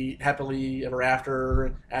happily ever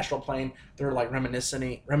after. Astral plane. They're like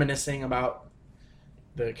reminiscing about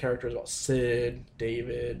the characters, about Sid,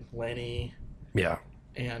 David, Lenny. Yeah,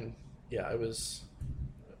 and yeah, it was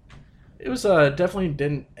definitely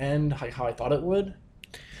didn't end like how I thought it would.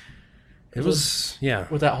 It was yeah.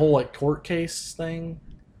 With that whole like court case thing.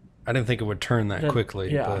 I didn't think it would turn that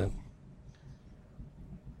quickly. Yeah.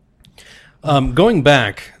 But going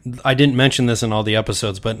back, I didn't mention this in all the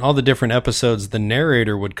episodes, but in all the different episodes, the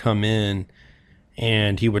narrator would come in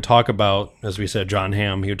and he would talk about, as we said, John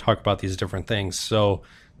Hamm, he would talk about these different things. So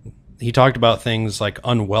he talked about things like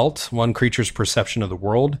unwelt, one creature's perception of the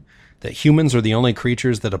world, that humans are the only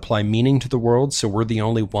creatures that apply meaning to the world, so we're the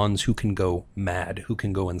only ones who can go mad, who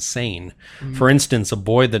can go insane. Mm-hmm. For instance, a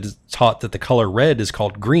boy that is taught that the color red is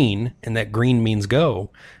called green, and that green means go,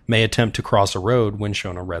 may attempt to cross a road when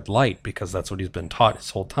shown a red light, because that's what he's been taught his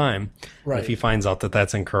whole time. Right. If he finds out that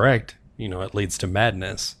that's incorrect, it leads to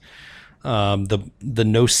madness. The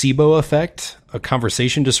nocebo effect, a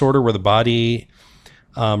conversation disorder where the body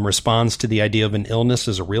responds to the idea of an illness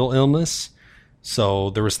as a real illness. So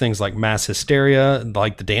there was things like mass hysteria,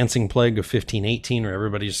 like the dancing plague of 1518, where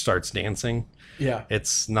everybody just starts dancing. Yeah.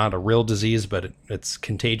 It's not a real disease, but it's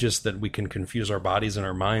contagious that we can confuse our bodies and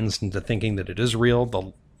our minds into thinking that it is real.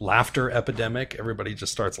 The laughter epidemic, everybody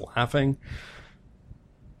just starts laughing.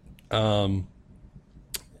 The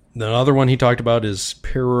other one he talked about is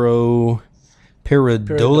pareidolia.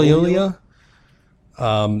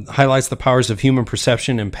 Highlights the powers of human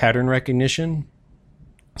perception and pattern recognition.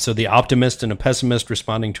 So the optimist and a pessimist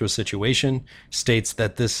responding to a situation states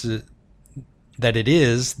that it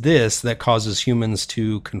is this that causes humans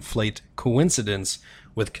to conflate coincidence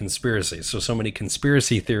with conspiracy. So many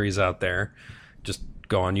conspiracy theories out there. Just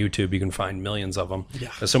go on YouTube, you can find millions of them.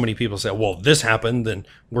 Yeah. So many people say, well, this happened, then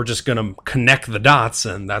we're just going to connect the dots,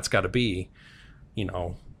 and that's got to be,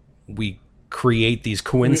 we create these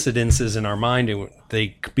coincidences in our mind, and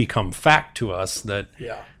they become fact to us that...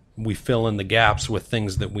 Yeah. We fill in the gaps with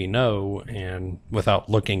things that we know and without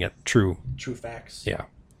looking at true facts. Yeah.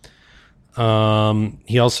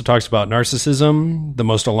 He also talks about narcissism, the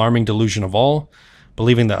most alarming delusion of all,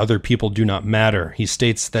 believing that other people do not matter. He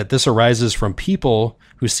states that this arises from people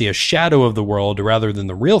who see a shadow of the world rather than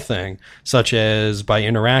the real thing, such as by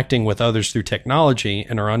interacting with others through technology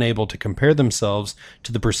and are unable to compare themselves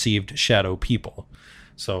to the perceived shadow people.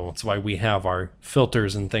 So that's why we have our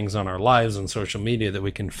filters and things on our lives and social media, that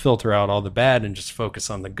we can filter out all the bad and just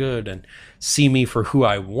focus on the good and see me for who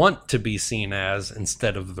I want to be seen as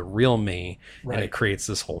instead of the real me. Right. And it creates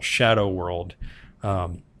this whole shadow world.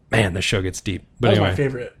 Man, the show gets deep. But that was anyway. My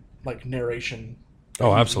favorite narration.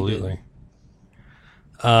 Oh, absolutely.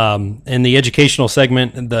 In the educational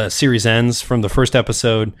segment, the series ends from the first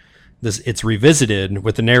episode. It's revisited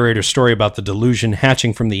with the narrator's story about the delusion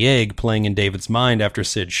hatching from the egg playing in David's mind after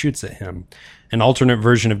Sid shoots at him. An alternate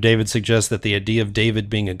version of David suggests that the idea of David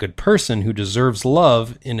being a good person who deserves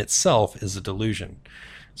love in itself is a delusion.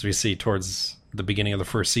 As we see towards the beginning of the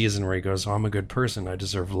first season where he goes, I'm a good person, I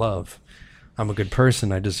deserve love. I'm a good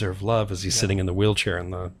person, I deserve love, as he's sitting in the wheelchair in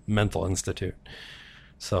the mental institute.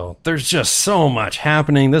 So there's just so much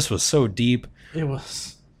happening. This was so deep. It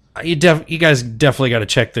was. You guys definitely got to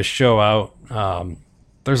check this show out.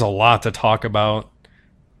 There's a lot to talk about.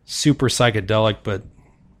 Super psychedelic, but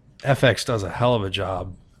FX does a hell of a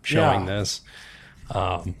job showing this.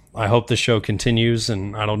 I hope the show continues,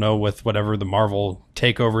 and I don't know with whatever the Marvel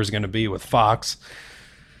takeover is going to be with Fox,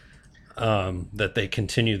 that they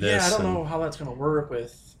continue this. Yeah, I don't know how that's going to work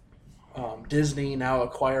with Disney now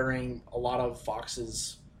acquiring a lot of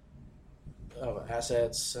Fox's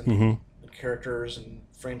assets and characters and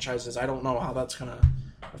franchises. I don't know how that's going to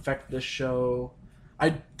affect this show.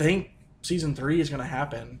 I think season 3 is going to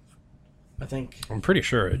happen. I'm pretty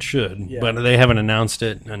sure it should, but they haven't announced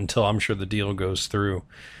it until I'm sure the deal goes through.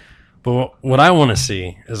 But what I want to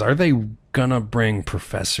see is, are they gonna bring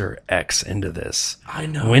Professor X into this? I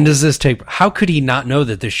know. When does this take? How could he not know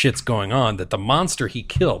that this shit's going on? That the monster he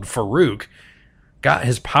killed, Farouk, got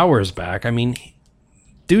his powers back? I mean,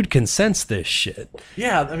 dude can sense this shit.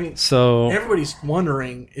 Yeah, I mean, so everybody's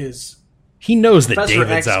wondering is he knows that Professor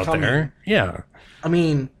David's X out coming? there? Yeah. I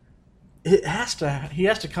mean, he has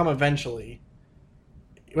to come eventually,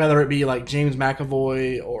 whether it be like James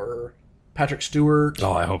McAvoy or Patrick Stewart.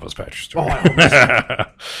 Oh, I hope it's Patrick Stewart. I hope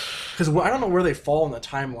because I don't know where they fall in the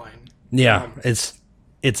timeline. Yeah, it's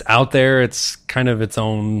out there. It's kind of its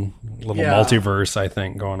own little multiverse, I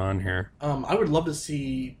think, going on here. I would love to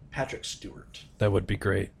see Patrick Stewart. That would be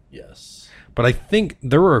great. Yes, but I think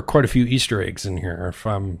there were quite a few Easter eggs in here.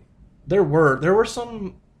 There were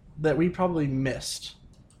some that we probably missed.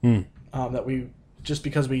 That we just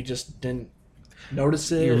because we just didn't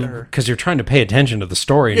notice it, because you're trying to pay attention to the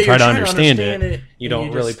story and try to understand it. You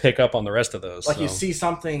don't really pick up on the rest of those. Like you see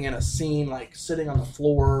something in a scene, like sitting on the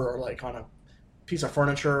floor or like on a piece of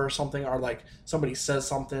furniture or something, or like somebody says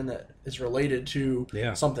something that is related to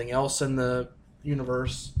something else in the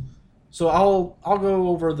universe. So I'll go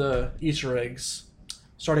over the Easter eggs,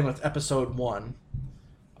 starting with episode 1.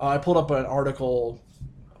 I pulled up an article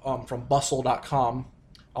from bustle.com.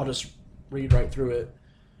 I'll just read right through it.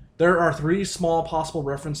 There are 3 small possible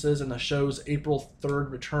references in the show's April 3rd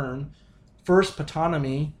return. First,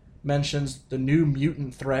 Patanomy mentions the new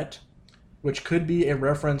mutant threat, which could be a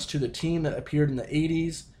reference to the team that appeared in the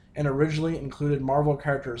 80s and originally included Marvel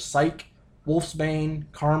characters Psyche, Wolfsbane,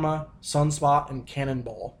 Karma, Sunspot, and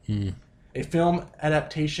Cannonball. A film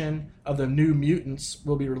adaptation of the New Mutants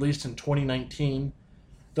will be released in 2019.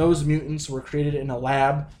 Those mutants were created in a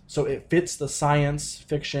lab, so it fits the science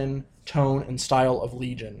fiction tone and style of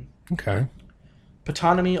Legion. Okay.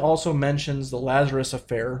 Patanomy also mentions the Lazarus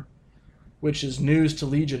Affair, which is news to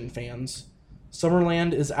Legion fans.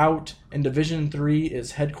 Summerland is out, and Division 3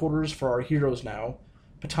 is headquarters for our heroes now.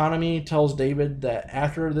 Patanomy tells David that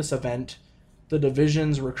after this event, the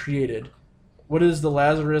divisions were created. What is the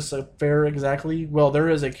Lazarus Affair exactly? Well, there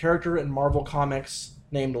is a character in Marvel Comics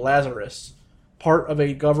named Lazarus, part of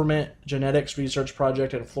a government genetics research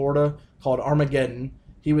project in Florida called Armageddon.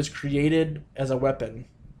 He was created as a weapon.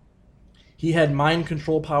 He had mind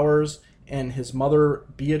control powers, and his mother,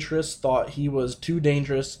 Beatrice, thought he was too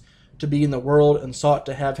dangerous to be in the world and sought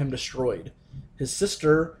to have him destroyed. His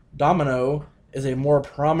sister, Domino, is a more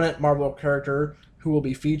prominent Marvel character who will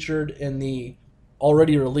be featured in the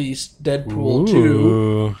already released Deadpool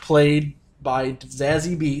 2, played by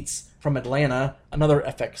Zazie Beetz from Atlanta, another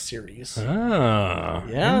FX series. Ah,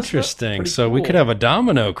 yeah, interesting. So cool. We could have a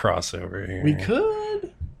Domino crossover here. We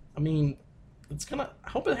could. I mean, I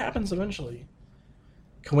hope it happens eventually.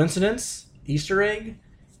 Coincidence? Easter egg?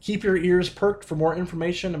 Keep your ears perked for more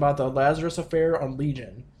information about the Lazarus Affair on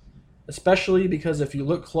Legion. Especially because if you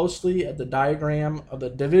look closely at the diagram of the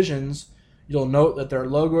divisions, you'll note that their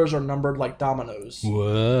logos are numbered like dominoes.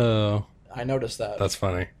 Whoa. I noticed that. That's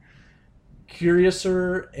funny.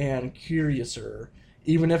 Curiouser and curiouser.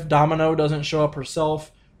 Even if Domino doesn't show up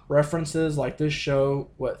herself, references like this show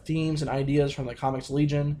what themes and ideas from the comics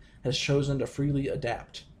Legion has chosen to freely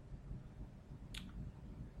adapt.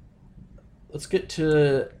 Let's get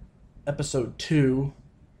to episode 2.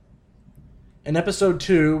 In episode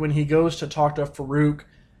 2, when he goes to talk to Farouk,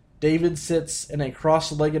 David sits in a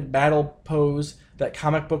cross-legged battle pose that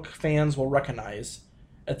comic book fans will recognize.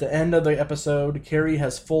 At the end of the episode, Carrie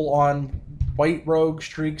has full-on white Rogue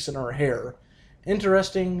streaks in her hair.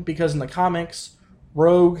 Interesting, because in the comics,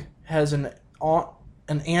 Rogue has an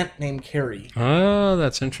aunt named Carrie. Oh,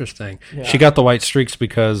 that's interesting. Yeah. She got the white streaks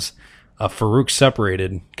because Farouk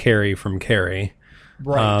separated Carrie from Carrie.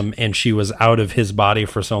 Right. And she was out of his body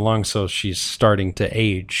for so long, so she's starting to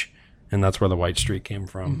age. And that's where the white streak came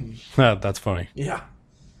from. Mm-hmm. That's funny. Yeah.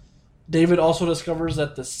 David also discovers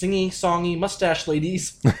that the singy-songy mustache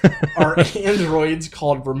ladies are androids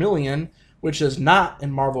called Vermilion, which is not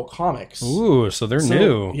in Marvel Comics. Ooh, so they're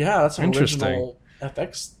new. Yeah, that's an original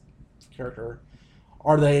FX character.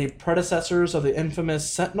 Are they predecessors of the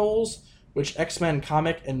infamous Sentinels, which X-Men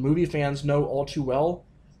comic and movie fans know all too well?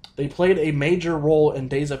 They played a major role in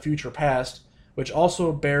Days of Future Past, which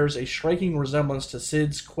also bears a striking resemblance to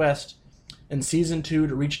Sid's quest in Season 2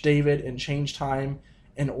 to reach David and change time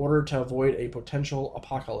in order to avoid a potential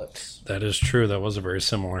apocalypse. That is true. That was a very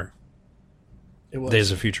similar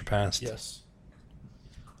Days of Future Past. Yes.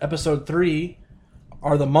 Episode 3.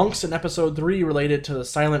 Are the monks in Episode 3 related to the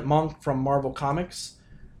Silent Monk from Marvel Comics?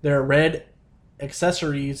 Their red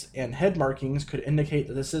accessories and head markings could indicate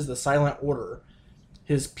that this is the Silent Order.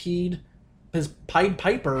 His Pied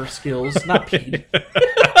Piper skills, not peed.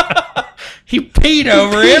 He peed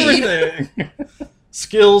over everything.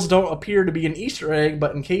 Skills don't appear to be an Easter egg,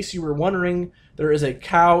 but in case you were wondering, there is a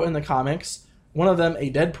cow in the comics, one of them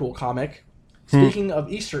a Deadpool comic. Speaking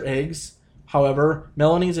of Easter eggs, however,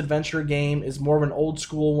 Melanie's adventure game is more of an old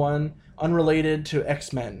school one, unrelated to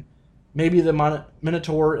X-Men. Maybe the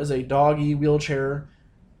Minotaur is a doggy wheelchair.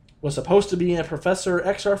 Was supposed to be a Professor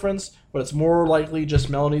X reference, but it's more likely just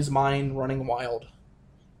Melanie's mind running wild.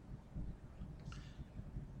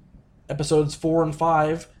 Episodes 4 and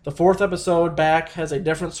 5. The fourth episode back has a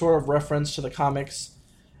different sort of reference to the comics.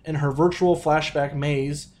 In her virtual flashback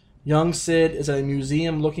maze, young Sid is at a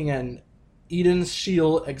museum looking at an Eden's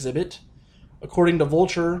Shield exhibit. According to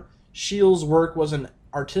Vulture, Shield's work was an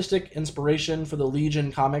artistic inspiration for the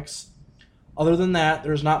Legion comics. Other than that,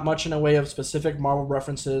 there's not much in a way of specific Marvel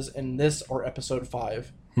references in this or Episode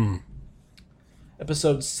 5.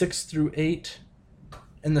 Episodes 6 through 8.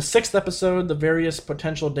 In the sixth episode, the various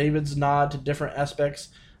potential Davids nod to different aspects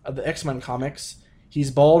of the X-Men comics.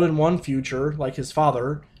 He's bald in one future, like his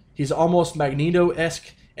father. He's almost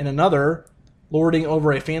Magneto-esque in another, lording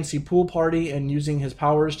over a fancy pool party and using his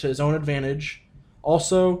powers to his own advantage.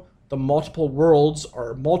 Also, the multiple worlds,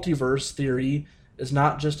 or multiverse theory, is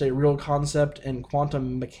not just a real concept in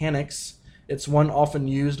quantum mechanics. It's one often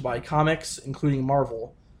used by comics, including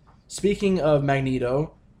Marvel. Speaking of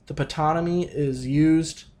Magneto, the patonymy is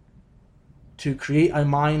used to create a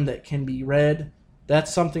mind that can be read.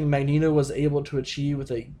 That's something Magneto was able to achieve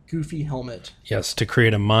with a goofy helmet. Yes, to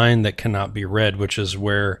create a mind that cannot be read, which is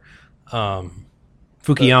where Fukuyama,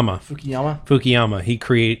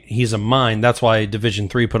 he's a mind. That's why Division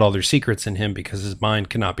 3 put all their secrets in him, because his mind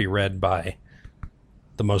cannot be read by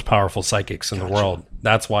the most powerful psychics in the world.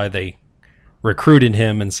 That's why they recruited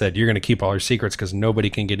him and said, you're going to keep all your secrets because nobody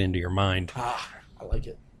can get into your mind. I like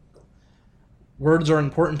it. Words are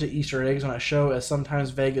important to Easter eggs on a show as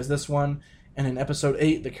sometimes vague as this one, and in Episode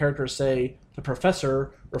 8, the characters say, the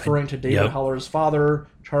Professor, referring to David Haller's father,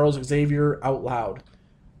 Charles Xavier, out loud.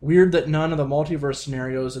 Weird that none of the multiverse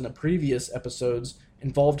scenarios in the previous episodes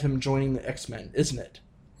involved him joining the X-Men, isn't it?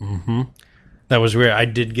 Mm-hmm. That was weird. I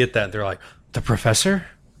did get that. They're like, the Professor?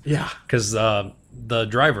 Yeah. Because the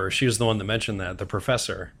driver, she was the one that mentioned that, the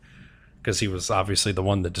Professor. Because he was obviously the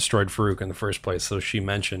one that destroyed Farouk in the first place, so she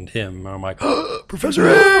mentioned him. And I'm like, oh, Professor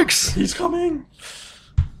X! He's coming!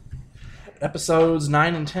 Episodes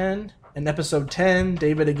 9 and 10. In Episode 10,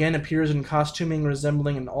 David again appears in costuming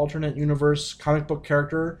resembling an alternate universe comic book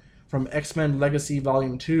character from X-Men Legacy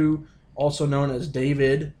Volume 2, also known as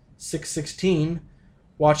David 616,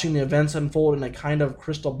 watching the events unfold in a kind of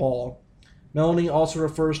crystal ball. Melanie also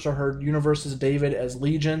refers to her universe's David as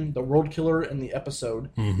Legion, the world killer in the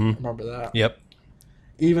episode. Mm-hmm. Remember that? Yep.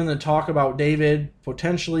 Even the talk about David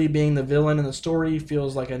potentially being the villain in the story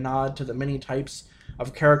feels like a nod to the many types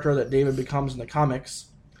of character that David becomes in the comics.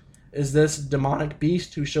 Is this demonic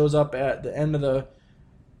beast who shows up at the end of the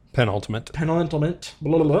penultimate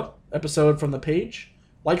episode from the page?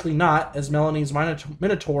 Likely not, as Melanie's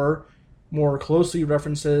Minotaur more closely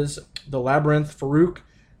references the labyrinth Farouk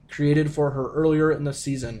created for her earlier in the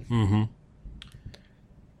season. Mm-hmm.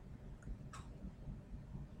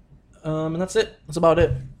 And that's it. That's about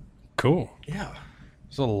it. Cool. Yeah.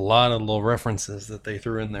 There's a lot of little references that they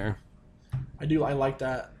threw in there. I like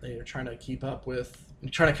that. They're trying to keep up with,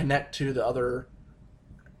 trying to connect to the other,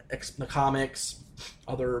 the comics,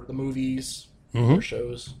 the movies, other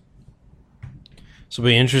shows. So it'll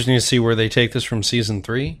be interesting to see where they take this from Season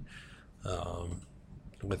 3.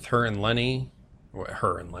 With him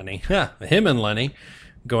and Lenny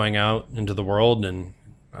going out into the world, and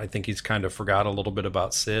I think he's kind of forgot a little bit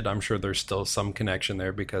about Sid. I'm sure there's still some connection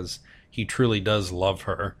there because he truly does love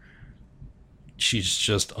her. She's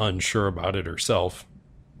just unsure about it herself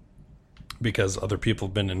because other people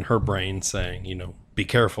have been in her brain saying, be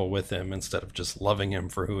careful with him instead of just loving him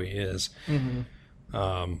for who he is.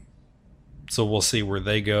 Mm-hmm. So we'll see where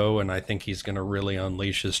they go, and I think he's going to really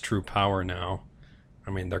unleash his true power now. I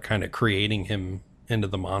mean, they're kind of creating him into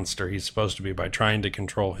the monster he's supposed to be by trying to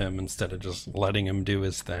control him instead of just letting him do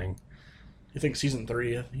his thing. You think season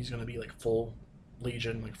 3 he's going to be like full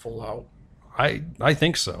Legion, like full out? I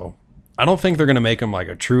think so. I don't think they're going to make him like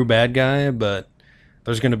a true bad guy, but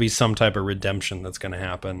there's going to be some type of redemption that's going to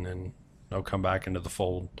happen, and they'll come back into the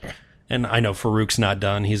fold. And I know Farouk's not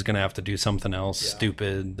done. He's going to have to do something else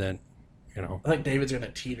stupid that, you know. I think David's going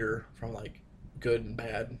to teeter from like good and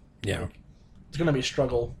bad. Yeah. Like, it's going to be a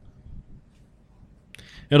struggle.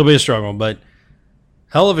 It'll be a struggle, but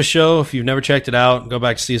hell of a show. If you've never checked it out, go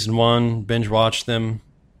back to season 1, binge watch them.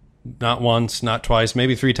 Not once, not twice,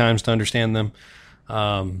 maybe 3 times to understand them.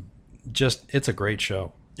 It's a great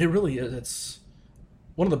show. It really is. It's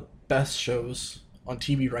one of the best shows on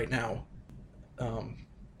TV right now.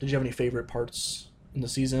 Did you have any favorite parts in the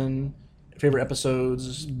season? Favorite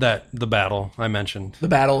episodes? The battle I mentioned. The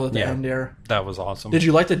battle at the end there. That was awesome. Did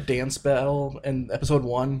you like the dance battle in episode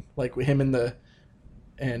 1? Like with him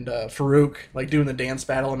and Farouk like doing the dance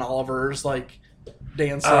battle, and Oliver's like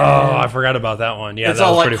dancing. Oh, I forgot about that one. Yeah, it's that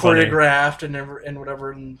all was like pretty choreographed funny. and whatever.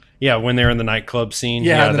 And yeah, when they're in the nightclub scene.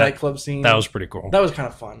 Yeah, in the nightclub scene. That was pretty cool. That was kind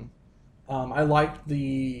of fun. I liked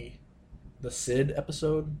the Sid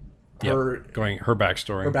episode. Her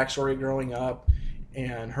backstory growing up,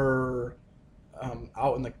 and her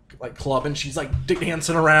out in the like club, and she's like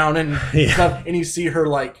dancing around and stuff, and you see her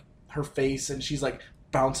like her face, and she's like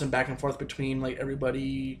bouncing back and forth between like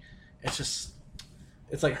everybody. It's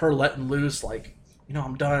like her letting loose, like, you know,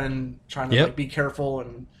 I'm done trying to like be careful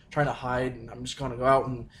and trying to hide, and I'm just going to go out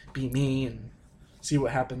and be me and see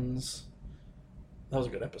what happens. That was a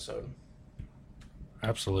good episode.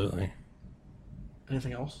 Absolutely.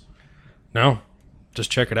 Anything else? No, just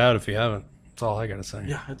check it out if you haven't. That's all I gotta say.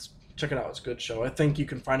 Yeah, check it out. It's a good show. I think you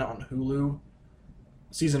can find it on Hulu.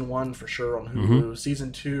 Season 1 for sure on Hulu. Mm-hmm.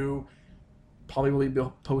 Season 2 probably will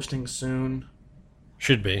be posting soon.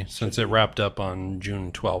 Should be, since it wrapped up on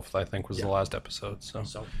June 12th, I think was the last episode.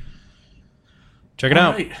 So check it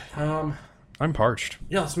out. Right. I'm parched.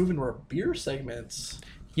 Yeah, let's move into our beer segments.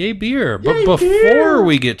 Yay, beer. But before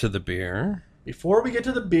we get to the beer...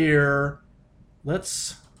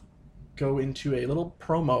 let's go into a little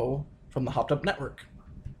promo from the Hopped Up Network.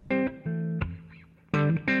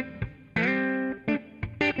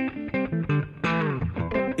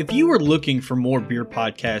 If you are looking for more beer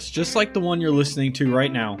podcasts just like the one you're listening to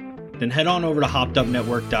right now, then head on over to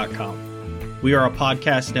hoppedupnetwork.com. We are a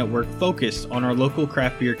podcast network focused on our local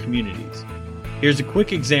craft beer communities. Here's a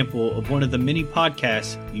quick example of one of the many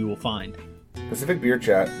podcasts you will find. Pacific Beer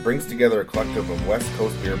Chat brings together a collective of West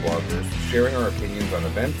Coast beer bloggers sharing our opinions on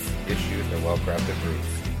events, issues, and well-crafted brews.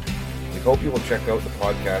 We hope you will check out the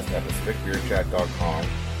podcast at pacificbeerchat.com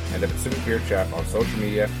and at Pacific Beer Chat on social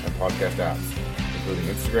media and podcast apps, including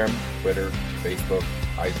Instagram, Twitter, Facebook,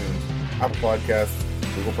 iTunes, Apple Podcasts,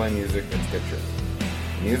 Google Play Music, and Stitcher.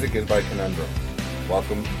 The music is by Conundrum.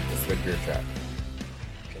 Welcome to Pacific Beer Chat.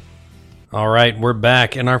 All right, we're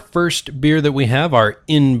back. And our first beer that we have, our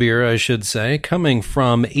in-beer, I should say, coming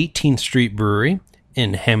from 18th Street Brewery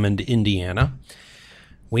in Hammond, Indiana,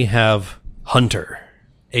 we have Hunter,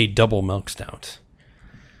 a double milk stout.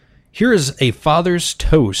 Here is a father's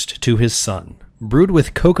toast to his son. Brewed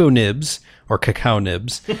with cocoa nibs, or cacao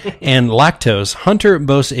nibs, and lactose, Hunter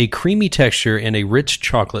boasts a creamy texture and a rich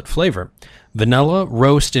chocolate flavor. Vanilla,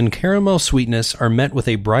 roast, and caramel sweetness are met with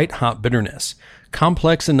a bright hop bitterness.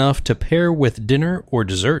 Complex enough to pair with dinner or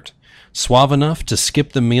dessert. Suave enough to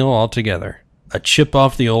skip the meal altogether. A chip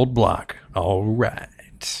off the old block. All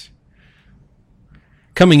right.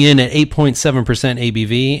 Coming in at 8.7%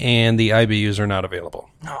 ABV, and the IBUs are not available.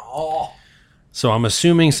 Oh. So I'm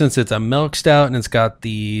assuming since it's a milk stout and it's got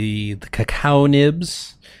the cacao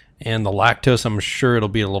nibs and the lactose, I'm sure it'll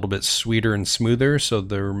be a little bit sweeter and smoother, so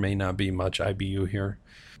there may not be much IBU here.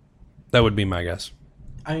 That would be my guess.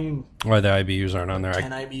 I mean, why the IBUs aren't on there.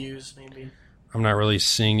 10 IBUs, maybe. I'm not really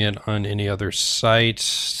seeing it on any other site.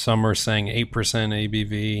 Some are saying 8%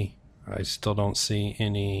 ABV. I still don't see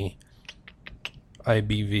any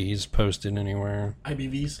IBVs posted anywhere.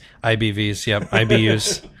 IBVs? IBVs, yep.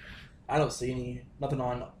 IBUs. I don't see nothing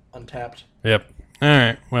on Untapped. Yep. All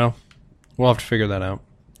right. Well, we'll have to figure that out.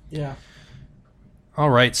 Yeah.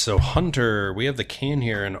 All right. So, Hunter, we have the can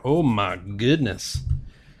here, and oh my goodness.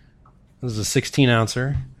 This is a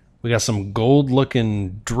 16-ouncer. We got some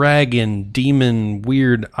gold-looking dragon, demon,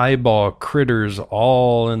 weird eyeball critters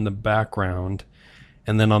all in the background.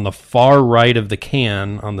 And then on the far right of the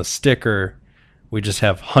can, on the sticker, we just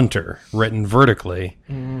have Hunter written vertically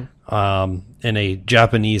in a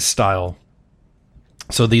Japanese style.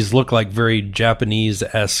 So these look like very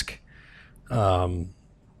Japanese-esque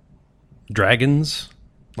dragons,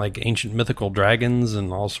 like ancient mythical dragons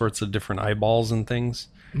and all sorts of different eyeballs and things.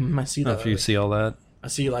 I see that. If you see all that. I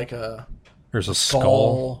see like there's a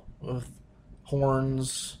skull with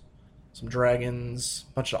horns, some dragons,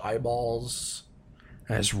 a bunch of eyeballs.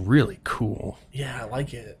 That's really cool. Yeah, I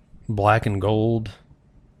like it. Black and gold.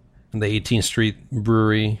 And the 18th Street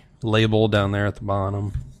Brewery label down there at the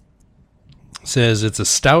bottom. It says it's a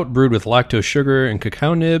stout brewed with lactose sugar and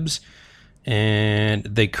cacao nibs. And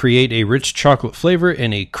they create a rich chocolate flavor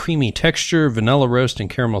and a creamy texture. Vanilla roast and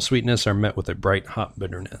caramel sweetness are met with a bright hop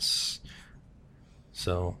bitterness.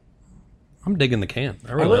 So, I'm digging the can.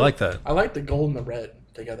 I really like that. I like the gold and the red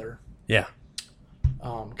together. Yeah.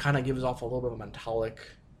 Kind of gives off a little bit of a metallic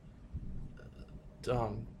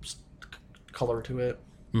color to it.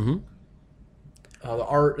 Mm-hmm. The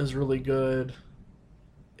art is really good.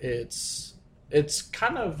 It's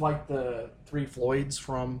kind of like the Three Floyds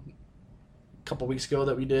from a couple weeks ago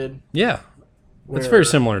that we did. Yeah. It's very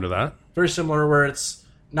similar to that. Very similar, where it's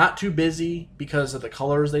not too busy because of the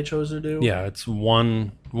colors they chose to do. Yeah, it's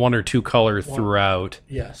one or two colors throughout.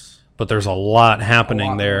 Yes. But there's a lot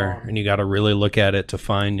happening there, and you got to really look at it to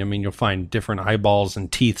find. I mean, you'll find different eyeballs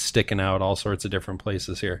and teeth sticking out, all sorts of different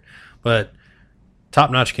places here. But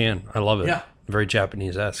top-notch can. I love it. Yeah. Very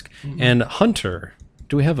Japanese-esque. Mm-hmm. And Hunter,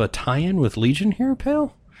 do we have a tie-in with Legion here,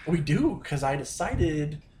 pal? We do, because I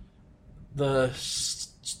decided the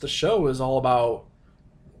show is all about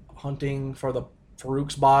hunting for the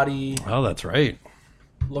Farouk's body. Oh, that's right.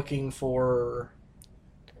 Looking for,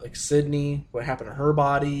 like, Sydney, what happened to her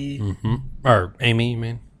body. Mm-hmm. Or Amy, you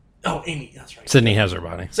mean? Oh, Amy, that's right. Sydney has her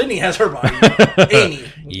body. Sydney has her body. Amy.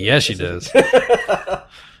 Yes, she does.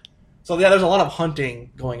 So, yeah, there's a lot of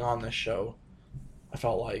hunting going on this show, I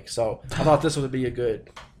felt like. So, I thought this would be a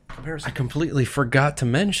good comparison. I completely forgot to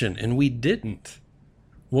mention, and we didn't,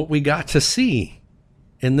 what we got to see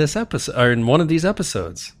in this episode, or in one of these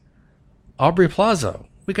episodes. Aubrey Plaza.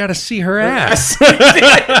 We got to see her ass.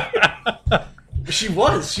 She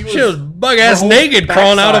was bug-ass naked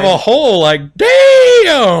crawling out of a hole like,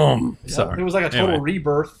 damn! Yeah, sorry. It was like a total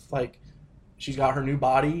rebirth. Like, she's got her new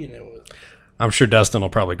body, and it was... I'm sure Dustin will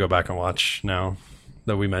probably go back and watch now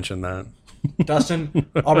that we mentioned that. Dustin,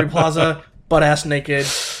 Aubrey Plaza, butt-ass naked.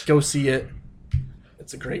 Go see it.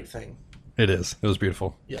 It's a great thing. It is. It was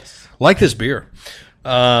beautiful. Yes. Like this beer.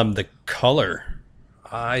 The color...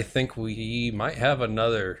 I think we might have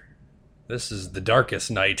another. This is the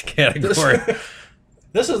darkest night category.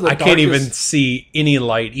 This is the I can't even see any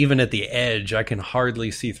light, even at the edge. I can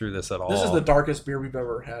hardly see through this at all. This is the darkest beer we've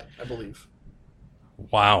ever had, I believe.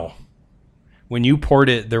 Wow. When you poured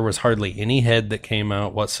it, there was hardly any head that came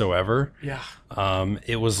out whatsoever. Yeah.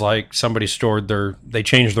 It was like somebody they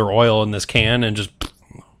changed their oil in this can and just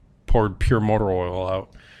poured pure motor oil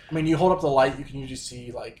out. I mean, you hold up the light, you can usually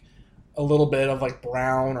see like a little bit of like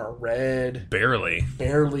brown or red.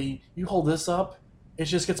 Barely. You hold this up, it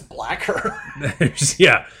just gets blacker.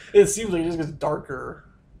 Yeah. It seems like it just gets darker.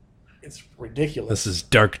 It's ridiculous. This is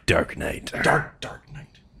dark night. Dark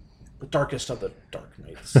night. The darkest of the dark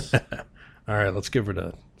nights. All right, let's give it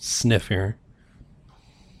a sniff here.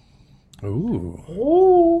 Ooh.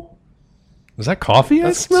 Oh. Is that coffee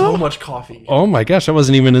I smell? So much coffee. Oh my gosh, that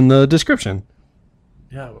wasn't even in the description.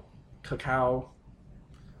 Yeah. Cacao.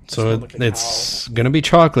 So it's going to be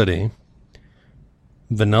chocolatey.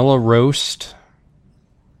 Vanilla roast.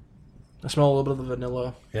 I smell a little bit of the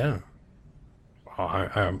vanilla. Yeah.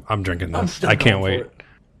 Oh, I'm drinking this. I can't wait.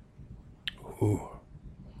 Ooh.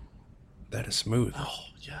 That is smooth. Oh,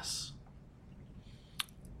 yes.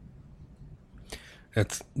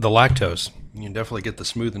 It's the lactose. You can definitely get the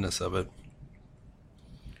smoothness of it.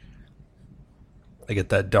 I get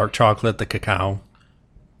that dark chocolate, the cacao.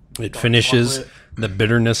 It finishes chocolate. The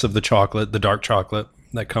bitterness of the chocolate, the dark chocolate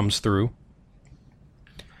that comes through.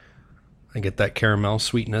 I get that caramel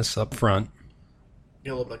sweetness up front. Get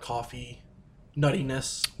a little bit of coffee,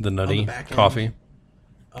 nuttiness. The nutty coffee.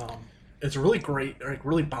 It's really great, like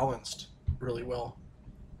really balanced, really well.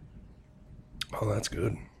 Oh, that's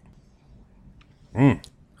good. All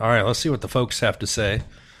right, let's see what the folks have to say.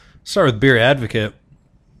 Start with Beer Advocate.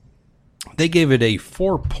 They gave it a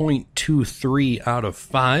 4.23 out of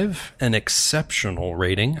 5, an exceptional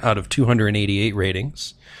rating out of 288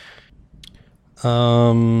 ratings.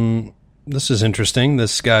 This is interesting.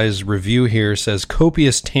 This guy's review here says,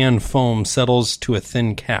 copious tan foam settles to a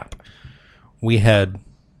thin cap. We had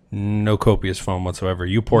no copious foam whatsoever.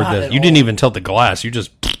 You poured this. You didn't even tilt the glass. You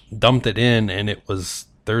just dumped it in, and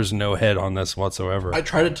there's no head on this whatsoever. I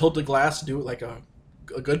tried to tilt the glass to do it like a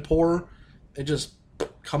good pour. It just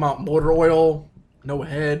come out motor oil, no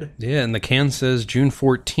head. Yeah, and the can says June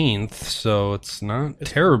 14th, so it's not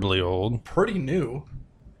terribly old. Pretty new.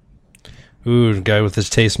 Ooh, the guy with his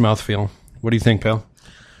taste mouthfeel. What do you think, pal?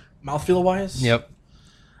 Mouthfeel wise? Yep.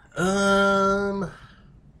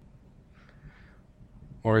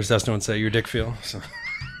 Or as Dustin would say, your dick feel. So.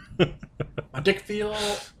 My dick feel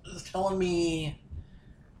is telling me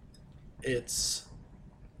it's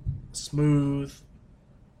smooth,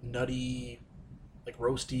 nutty, like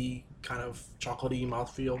roasty, kind of chocolatey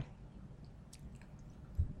mouthfeel.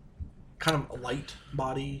 Kind of a light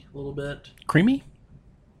body, a little bit. Creamy?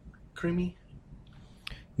 Creamy.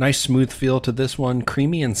 Nice smooth feel to this one.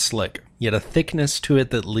 Creamy and slick. Yet a thickness to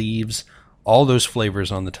it that leaves all those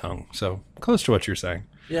flavors on the tongue. So close to what you're saying.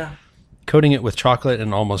 Yeah. Coating it with chocolate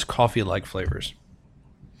and almost coffee-like flavors.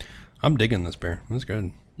 I'm digging this beer. That's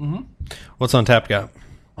good. Mm-hmm. What's Untapped got?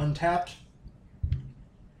 Untapped,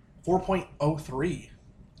 4.03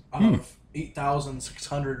 out of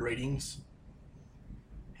 8,600 ratings.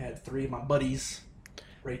 Had 3 of my buddies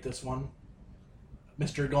rate this one.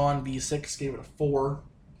 Mr. Gone V6 gave it a 4.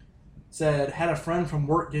 Said, had a friend from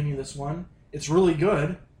work give me this one. It's really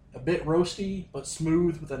good. A bit roasty, but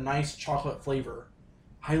smooth with a nice chocolate flavor.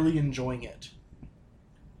 Highly enjoying it.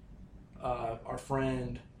 Our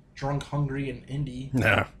friend Drunk, Hungry, and Indy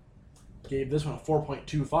gave this one a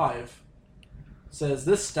 4.25. Says,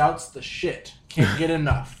 this stout's the shit. Can't get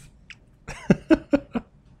enough.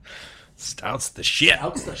 Stout's the shit.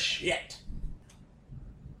 Stout's the shit.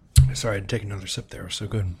 Sorry, I had to take another sip there. It was so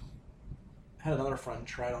good. I had another friend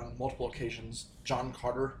try it on multiple occasions. John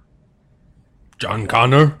Carter. John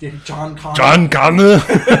Connor? Gave John Connor. John Connor?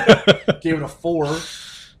 Gave it a 4.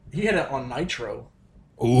 He had it on Nitro.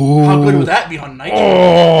 Ooh. How good would that be on Nitro?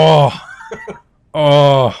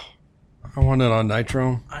 Oh. I want it on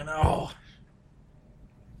Nitro. I know.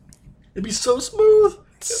 It'd be so smooth.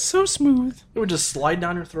 It's so smooth. It would just slide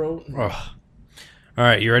down your throat. Oh. All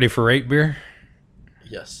right, you ready for Rate Beer?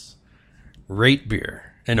 Yes. Rate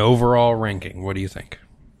Beer. An overall ranking. What do you think?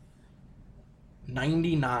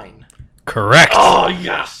 99. Correct. Oh,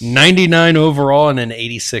 yes. 99 overall and an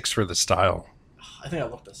 86 for the style. I think I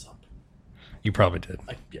looked this up. You probably did.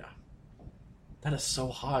 Yeah. That is so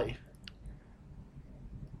high.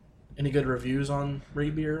 Any good reviews on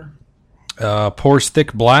Rate Beer? Pours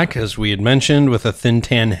thick black, as we had mentioned, with a thin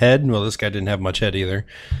tan head. Well, this guy didn't have much head either.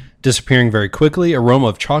 Disappearing very quickly. Aroma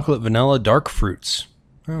of chocolate, vanilla, dark fruits.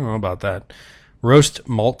 I don't know about that. Roast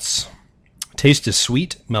malts. Taste is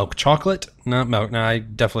sweet. Milk chocolate. Not milk. No, I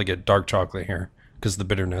definitely get dark chocolate here because of the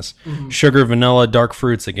bitterness. Mm-hmm. Sugar, vanilla, dark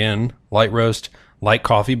fruits again. Light roast. Light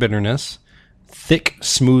coffee bitterness. Thick,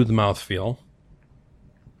 smooth mouthfeel.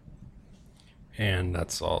 And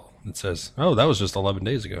that's all it says. Oh, that was just 11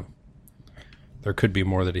 days ago. There could be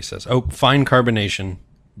more that he says. Oh, fine carbonation.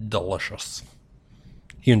 Delicious.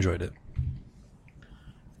 He enjoyed it.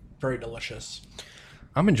 Very delicious.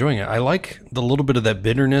 I'm enjoying it. I like the little bit of that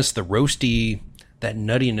bitterness, the roasty, that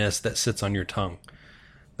nuttiness that sits on your tongue.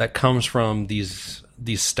 That comes from these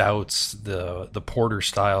stouts, the porter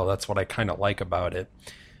style. That's what I kind of like about it.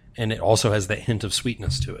 And it also has that hint of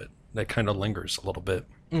sweetness to it that kind of lingers a little bit.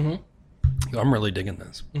 Mm-hmm. I'm really digging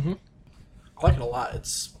this. Mm-hmm. I like it a lot.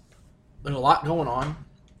 There's a lot going on,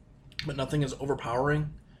 but nothing is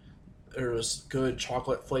overpowering. There's good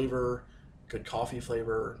chocolate flavor, good coffee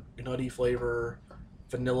flavor, nutty flavor.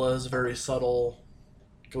 Vanilla is very subtle,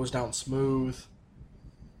 goes down smooth.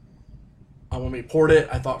 When we poured it,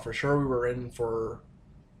 I thought for sure we were in for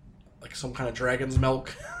like some kind of dragon's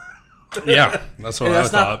milk. Yeah, that's what I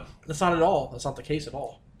thought. That's not at all. That's not the case at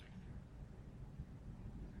all.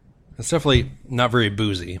 It's definitely not very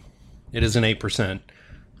boozy. It is an 8%,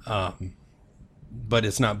 but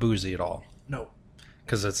it's not boozy at all. No.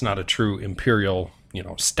 Because it's not a true imperial,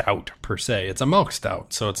 stout per se. It's a milk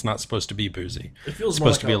stout, so it's not supposed to be boozy. It feels it's more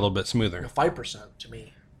supposed like to be a little bit smoother. Like a 5% to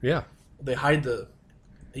me. Yeah. They hide the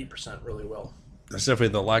 8% really well. There's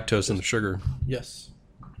definitely the lactose and the sugar. Yes.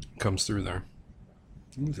 Comes through there.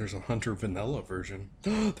 Ooh, there's a Hunter vanilla version.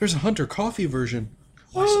 There's a Hunter coffee version.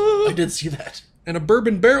 I did see that. And a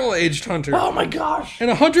bourbon barrel aged Hunter. Oh my gosh. And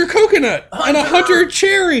a Hunter coconut. And a Hunter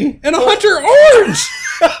cherry. And a Hunter orange.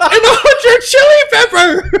 And a Hunter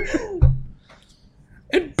chili pepper.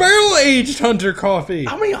 And barrel aged Hunter coffee.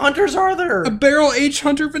 How many Hunters are there? A barrel aged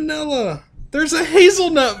Hunter vanilla. There's a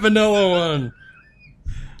hazelnut vanilla one.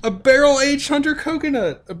 A barrel aged Hunter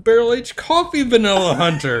coconut. A barrel aged coffee vanilla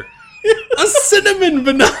Hunter. A cinnamon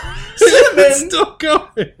vanilla. Cinnamon? It's still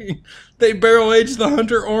going. They barrel aged the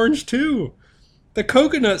Hunter orange too. The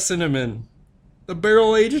coconut cinnamon. The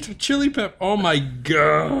barrel aged chili pepper. Oh my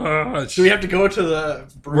gosh. Do we have to go to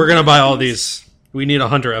the... We're going to buy all these. We need a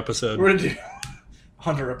Hunter episode. We're going to do a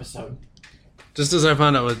Hunter episode. Just as I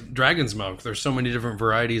found out with Dragon's Milk, there's so many different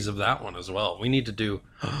varieties of that one as well. We need to do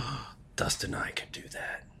Dustin and I could do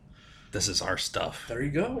that. This is our stuff. There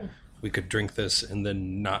you go. We could drink this and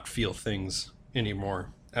then not feel things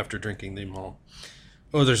anymore after drinking them all.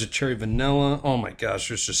 Oh, there's a cherry vanilla. Oh my gosh,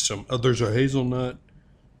 there's just some... Oh, there's a hazelnut.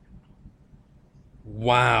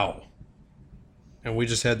 Wow. And we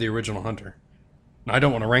just had the original Hunter. Now, I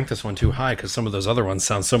don't want to rank this one too high because some of those other ones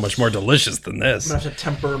sound so much more delicious than this. I'm going to have to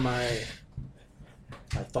temper my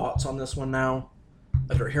thoughts on this one now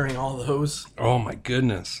after hearing all those. Oh my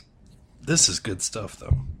goodness. This is good stuff,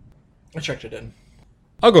 though. I checked it in.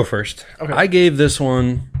 I'll go first. Okay. I gave this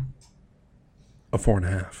one a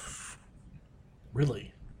 4.5.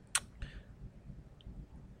 Really?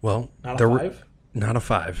 Well, not a 5? Not a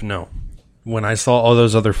 5, no. When I saw all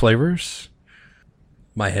those other flavors,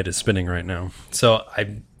 my head is spinning right now. So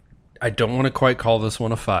I don't want to quite call this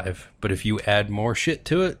one a 5, but if you add more shit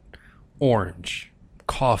to it, orange,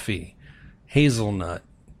 coffee, hazelnut,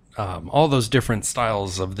 all those different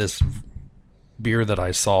styles of this beer that I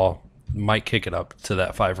saw might kick it up to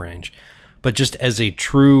that 5 range. But just as a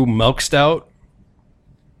true milk stout,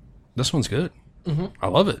 this one's good. Mm-hmm. I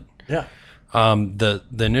love it. Yeah. The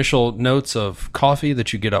initial notes of coffee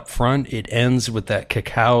that you get up front, it ends with that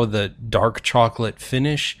cacao, the dark chocolate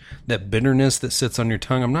finish, that bitterness that sits on your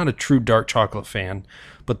tongue. I'm not a true dark chocolate fan,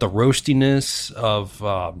 but the roastiness of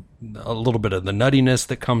a little bit of the nuttiness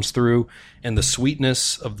that comes through and the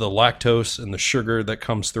sweetness of the lactose and the sugar that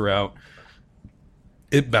comes throughout,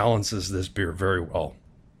 it balances this beer very well.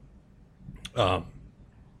 At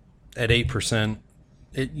 8%,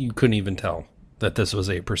 you couldn't even tell that this was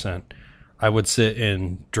 8%. I would sit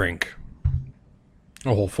and drink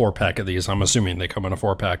a whole 4-pack of these. I'm assuming they come in a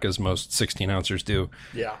 4-pack as most 16-ounces do.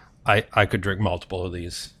 Yeah. I could drink multiple of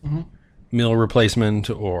these. Mm-hmm. Meal replacement,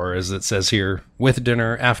 or as it says here, with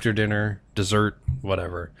dinner, after dinner, dessert,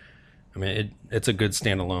 whatever. I mean, it's a good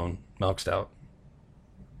standalone milk stout.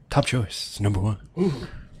 Top choice. It's number 1. Ooh.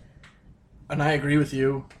 And I agree with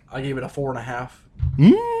you. I gave it a 4.5.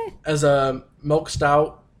 As a milk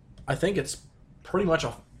stout, I think it's pretty much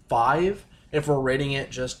a 5 if we're rating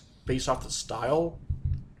it just based off the style.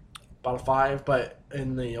 About a 5, but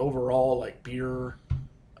in the overall like beer,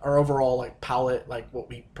 our overall like palate, like what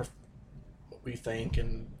we think,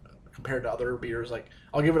 and compared to other beers, like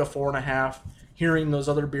I'll give it a 4.5. Hearing those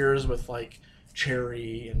other beers with like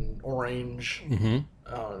cherry and orange,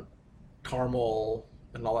 caramel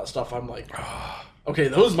and all that stuff, I'm like, okay,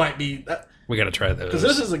 those might be that. We got to try those because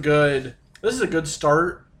this is a good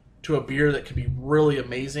start to a beer that could be really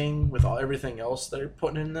amazing with everything else they're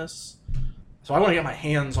putting in this. So I want to get my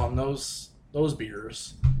hands on those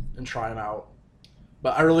beers and try them out.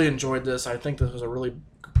 But I really enjoyed this. I think this was a really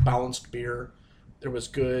balanced beer. There was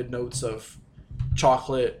good notes of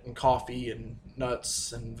chocolate and coffee and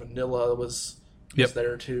nuts, and vanilla was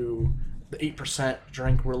there too. The 8%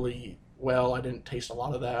 drank really well. I didn't taste a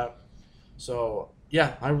lot of that. So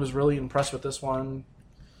yeah, I was really impressed with this one.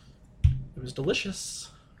 It was delicious.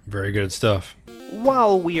 Very good stuff.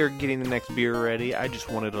 While we are getting the next beer ready, I just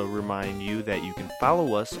wanted to remind you that you can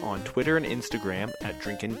follow us on Twitter and Instagram at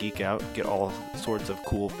Drink and Geek Out. Get all sorts of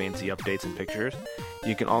cool, fancy updates and pictures.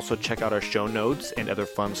 You can also check out our show notes and other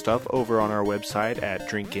fun stuff over on our website at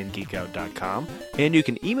drinkandgeekout.com. And you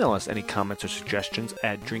can email us any comments or suggestions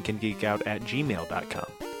at drinkandgeekout@gmail.com.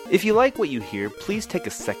 If you like what you hear, please take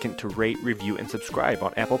a second to rate, review, and subscribe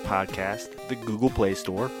on Apple Podcasts, the Google Play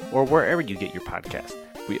Store, or wherever you get your podcast.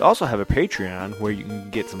 We also have a Patreon where you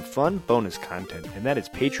can get some fun bonus content, and that is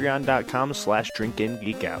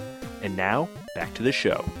patreon.com/drinkandgeekout. And now, back to the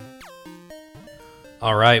show.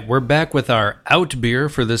 All right, we're back with our out beer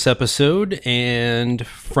for this episode, and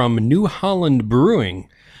from New Holland Brewing,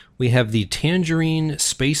 we have the Tangerine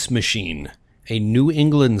Space Machine, a New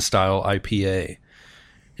England-style IPA.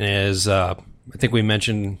 And as I think we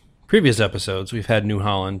mentioned in previous episodes, we've had New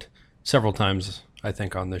Holland several times, I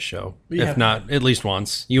think, on this show. If not, at least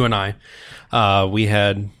once. You and I. We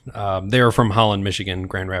had... they are from Holland, Michigan,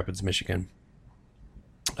 Grand Rapids, Michigan.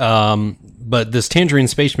 But this Tangerine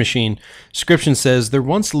Space Machine description says, there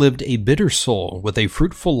once lived a bitter soul with a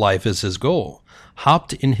fruitful life as his goal.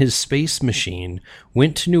 Hopped in his space machine,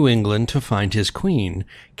 went to New England to find his queen,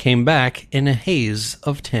 came back in a haze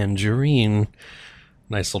of tangerine.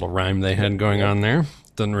 Nice little rhyme they had going on there.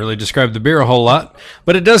 Doesn't really describe the beer a whole lot,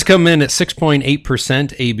 but it does come in at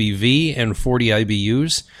 6.8% ABV and 40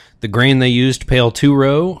 IBUs. The grain they used, pale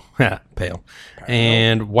two-row,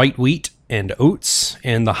 and white wheat and oats,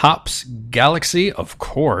 and the hops, Galaxy, of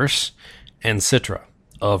course, and Citra,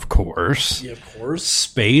 of course. Yeah, of course.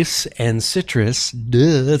 Space and citrus,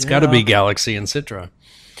 duh, it's got to be Galaxy and Citra.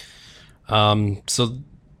 So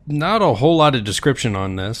not a whole lot of description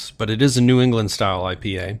on this, but it is a New England-style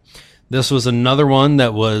IPA. This was another one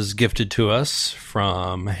that was gifted to us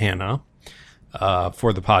from Hannah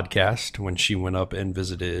for the podcast when she went up and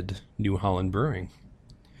visited New Holland Brewing.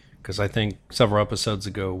 Because I think several episodes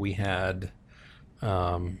ago we had,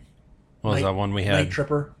 what was that one we had? Night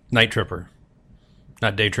Tripper. Night Tripper.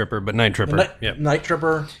 Not Day Tripper, but Night Tripper. Yep. Night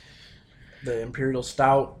Tripper, the Imperial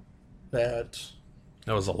Stout that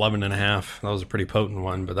was 11.5. That was a pretty potent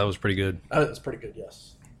one, but that was pretty good. That's pretty good,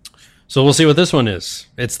 yes. So we'll see what this one is.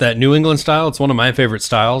 It's that New England style. It's one of my favorite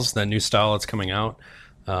styles, that new style that's coming out.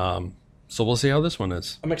 So we'll see how this one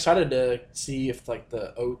is. I'm excited to see if like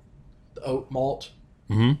the oat malt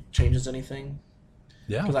changes anything.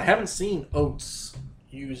 Yeah. Because I haven't seen oats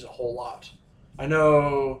used a whole lot. I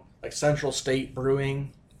know like Central State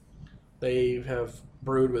Brewing, they have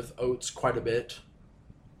brewed with oats quite a bit.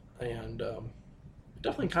 And it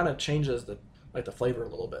definitely kind of changes the flavor a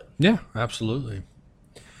little bit. Yeah, absolutely.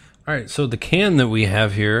 All right, so the can that we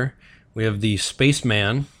have here, we have the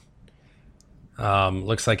Spaceman.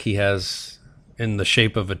 Looks like he has, in the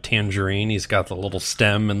shape of a tangerine, he's got the little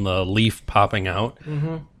stem and the leaf popping out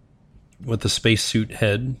with the spacesuit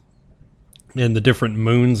head. And the different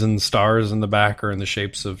moons and stars in the back are in the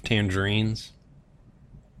shapes of tangerines.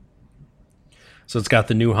 So it's got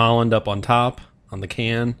the New Holland up on top on the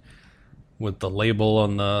can with the label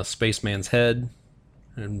on the Spaceman's head.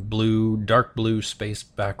 And blue, dark blue space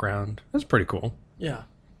background. That's pretty cool. Yeah,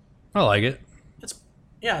 I like it.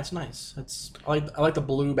 It's nice. I like the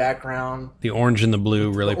blue background. The orange and the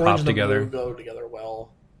blue really pop together. The blue go together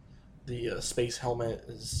well. The space helmet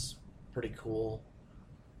is pretty cool.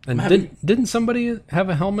 And didn't somebody have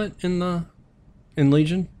a helmet in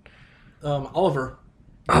Legion? Oliver.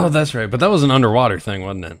 Oh, that's right. But that was an underwater thing,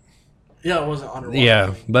 wasn't it? Yeah, it wasn't underwater.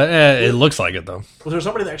 Yeah, thing. but it looks like it though. Was there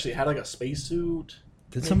somebody that actually had like a spacesuit?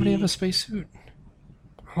 Did somebody have a spacesuit?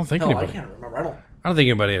 I don't think anybody. I can't remember. I don't think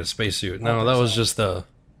anybody had a spacesuit. No, that was just the.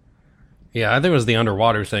 Yeah, I think it was the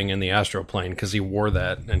underwater thing in the astroplane because he wore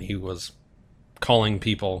that and he was pulling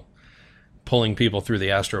people through the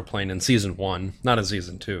astroplane in season 1, not in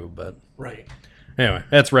season 2, but right. Anyway,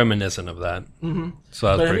 that's reminiscent of that. Mm-hmm.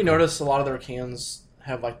 So but have you noticed a lot of their cans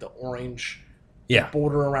have like the orange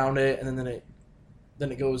border around it, and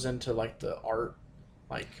then it goes into like the art,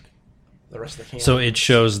 like. The rest of the can. So it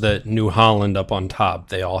shows that New Holland up on top,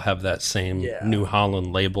 they all have that same New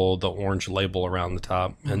Holland label, the orange label around the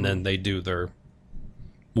top, and then they do their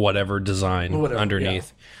whatever design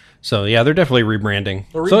underneath. Yeah. So yeah, they're definitely rebranding.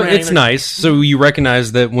 So it's nice. So you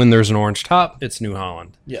recognize that when there's an orange top, it's New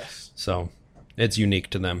Holland. Yes. So it's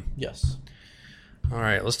unique to them. Yes. All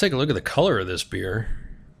right, let's take a look at the color of this beer.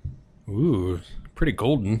 Ooh, pretty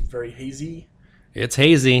golden. Very hazy. It's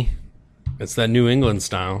hazy. It's that New England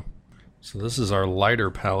style. So this is our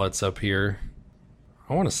lighter palettes up here.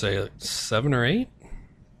 I want to say like 7 or 8. I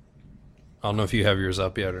don't know if you have yours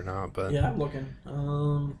up yet or not, but yeah, I'm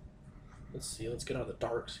looking. Let's see. Let's get out of the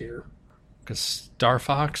darks here. A Star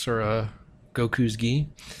Fox or a Goku's Gi,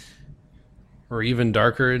 or even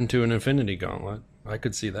darker into an Infinity Gauntlet. I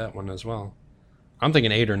could see that one as well. I'm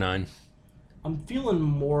thinking 8 or 9. I'm feeling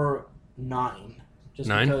more 9, just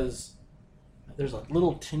 9? because there's a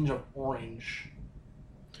little tinge of orange.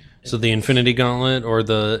 So the Infinity Gauntlet or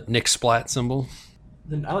the Nick Splat symbol?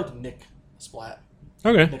 Then I like the Nick Splat.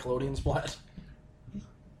 Okay. Nickelodeon Splat.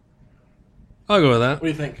 I'll go with that. What do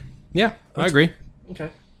you think? Yeah, I agree.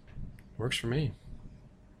 Okay. Works for me.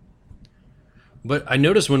 But I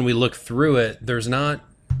noticed when we look through it, there's not...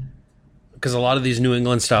 Because a lot of these New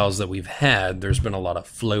England styles that we've had, there's been a lot of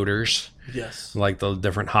floaters. Yes. Like the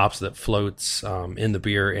different hops that floats in the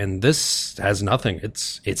beer. And this has nothing.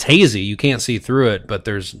 It's hazy. You can't see through it, but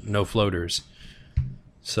there's no floaters.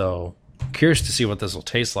 So curious to see what this will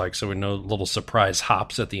taste like so we know little surprise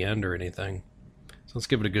hops at the end or anything. So let's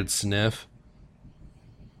give it a good sniff.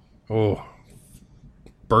 Oh,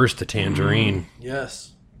 burst of tangerine.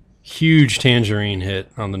 Yes. Huge tangerine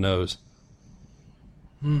hit on the nose.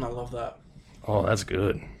 I love that. Oh, that's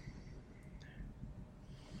good.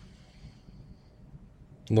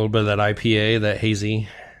 A little bit of that IPA, that hazy.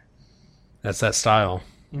 That's that style.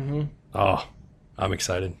 Mm-hmm. Oh, I'm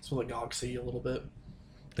excited. So the Galaxy a little bit.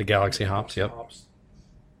 The Galaxy hops, yep.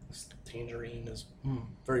 This tangerine is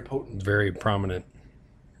very potent. Very prominent.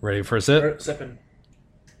 Ready for a sip? Sipping.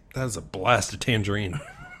 That is a blast of tangerine.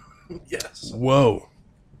 Yes. Whoa.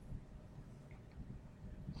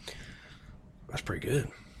 That's pretty good.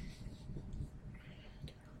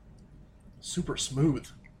 Super smooth.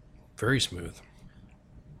 Very smooth.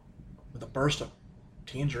 With a burst of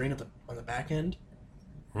tangerine on the back end.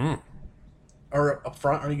 Mm. Or up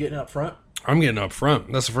front. Are you getting it up front? I'm getting up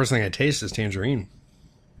front. That's the first thing I taste is tangerine.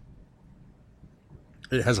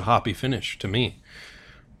 It has a hoppy finish to me.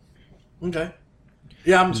 Okay.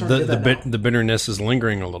 Yeah, I'm starting to get that now. The bitterness is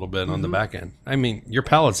lingering a little bit on the back end. I mean, your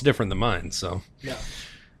palate's different than mine, so. Yeah.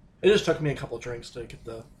 It just took me a couple of drinks to get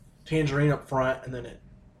the tangerine up front, and then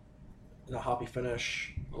the hoppy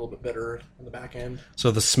finish, a little bit bitter on the back end.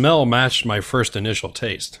 So the smell matched my first initial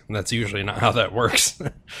taste. And that's usually not how that works.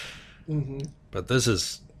 But this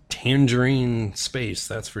is tangerine space,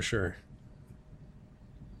 that's for sure.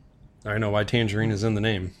 I know why tangerine is in the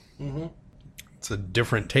name. It's a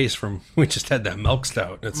different taste from, we just had that milk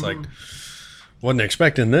stout. It's like, wasn't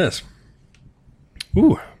expecting this.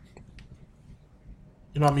 Ooh.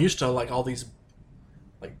 I'm used to like all these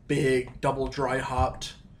like big double dry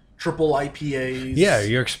hopped triple IPAs. Yeah,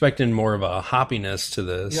 you're expecting more of a hoppiness to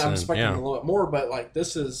this. Yeah, I'm expecting a little bit more, but like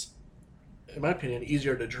this is, in my opinion,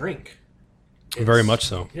 easier to drink. Very much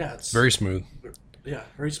so. Yeah, it's very smooth. Yeah,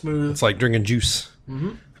 very smooth. It's like drinking juice.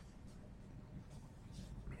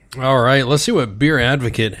 All right, let's see what Beer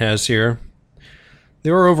Advocate has here.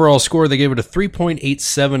 Their overall score, they gave it a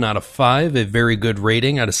 3.87 out of 5, a very good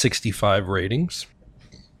rating out of 65 ratings.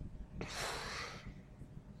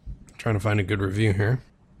 Trying to find a good review here.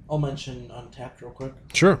 I'll mention Untapped real quick.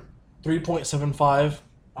 Sure. 3.75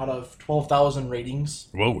 out of 12,000 ratings.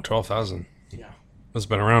 Whoa, 12,000. Yeah. It's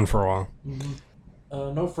been around for a while.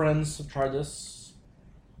 No friends have tried this.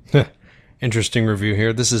 Interesting review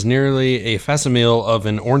here. This is nearly a facsimile of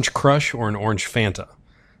an Orange Crush or an Orange Fanta.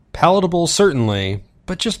 Palatable, certainly,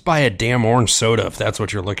 but just buy a damn orange soda if that's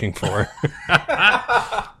what you're looking for.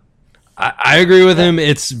 I agree with him.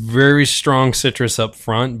 It's very strong citrus up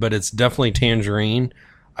front, but it's definitely tangerine.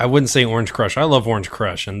 I wouldn't say Orange Crush. I love Orange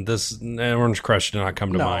Crush, and this Orange Crush did not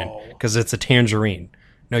come to mind because it's a tangerine.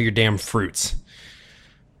 No, your damn fruits.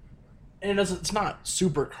 And it's not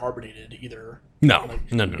super carbonated either. No,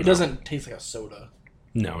 like, no. It doesn't taste like a soda.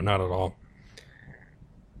 No, not at all.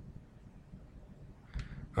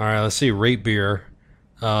 All right, let's see. Rate Beer.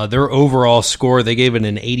 Their overall score, they gave it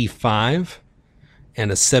an 85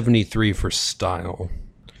 and a 73 for style.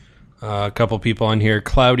 A couple people on here.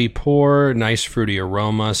 Cloudy pour, nice fruity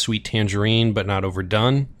aroma, sweet tangerine, but not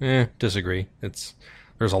overdone. Disagree.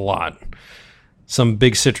 There's a lot. Some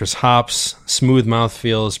big citrus hops. Smooth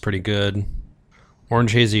mouthfeel is pretty good.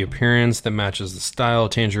 Orange hazy appearance that matches the style.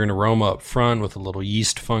 Tangerine aroma up front with a little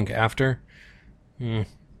yeast funk after.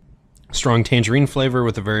 Strong tangerine flavor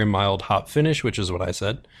with a very mild hop finish, which is what I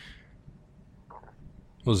said.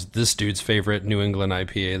 Was this dude's favorite New England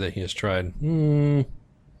IPA that he has tried.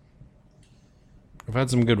 I've had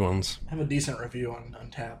some good ones. I have a decent review on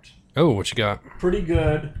Untapped. Oh, what you got? Pretty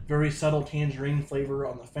good. Very subtle tangerine flavor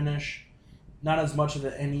on the finish. Not as much of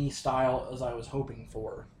any style as I was hoping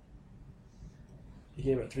for. He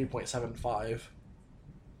gave it 3.75.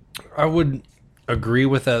 I would agree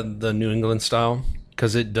with the New England style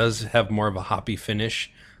because it does have more of a hoppy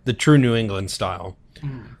finish. The true New England style.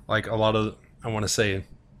 Like a lot of, I want to say,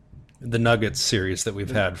 the Nuggets series that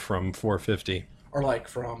we've had from 450. Or like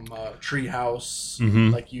from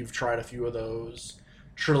Treehouse. Like you've tried a few of those.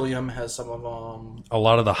 Trillium has some of them. A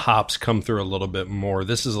lot of the hops come through a little bit more.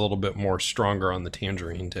 This is a little bit more stronger on the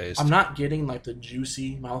tangerine taste. I'm not getting like the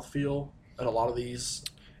juicy mouthfeel that a lot of these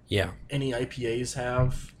any IPAs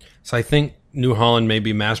have. So I think New Holland may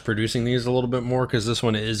be mass producing these a little bit more because this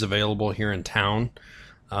one is available here in town,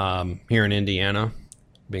 here in Indiana,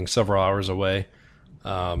 being several hours away.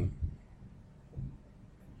 I've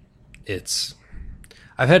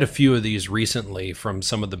had a few of these recently from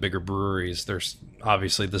some of the bigger breweries. There's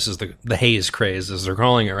obviously, this is the haze craze as they're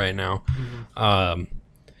calling it right now. And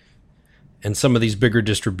some of these bigger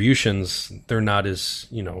distributions, they're not as,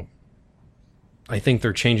 I think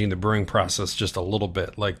they're changing the brewing process just a little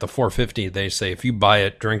bit. Like the 450, they say if you buy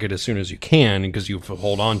it, drink it as soon as you can, because you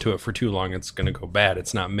hold on to it for too long, it's going to go bad.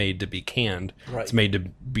 It's not made to be canned. Right. It's made to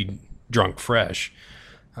be drunk fresh.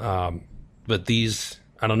 But these,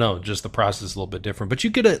 I don't know, just the process is a little bit different. But you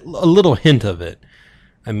get a little hint of it.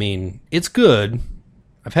 I mean, it's good.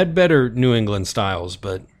 I've had better New England styles,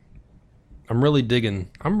 but I'm really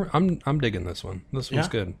digging. I'm digging this one. This one's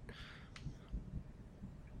good.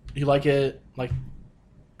 You like it? Like,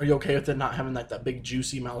 are you okay with it not having like that big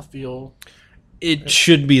juicy mouthfeel? It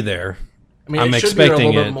should be there. I mean, I'm expecting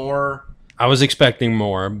a little bit more. I was expecting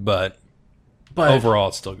more, but overall,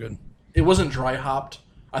 it's still good. It wasn't dry hopped.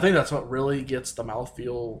 I think that's what really gets the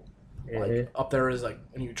mouthfeel like up there is like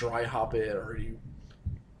when you dry hop it or you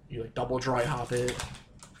like double dry hop it.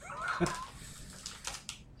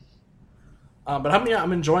 But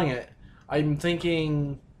I'm enjoying it. I'm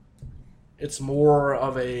thinking it's more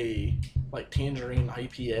of a like tangerine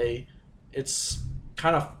IPA. It's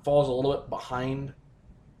kind of falls a little bit behind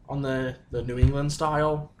on the New England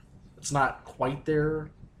style. It's not quite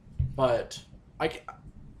there, but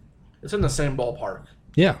it's in the same ballpark.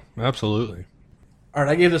 Yeah, absolutely. All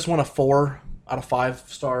right, I gave this one a 4 out of 5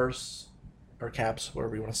 stars, or caps,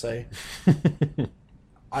 whatever you want to say.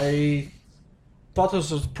 I thought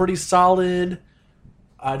this was pretty solid.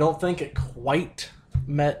 I don't think it quite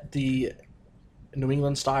met the New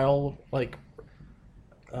England style, like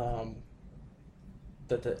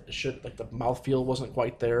that the mouthfeel wasn't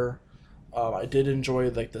quite there. I did enjoy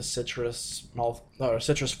like the citrus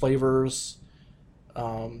flavors.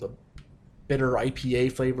 The bitter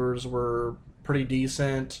IPA flavors were pretty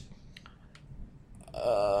decent.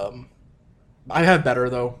 I had better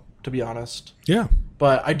though, to be honest. Yeah,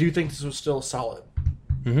 but I do think this was still solid.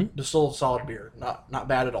 Mm-hmm. It's still a solid beer, not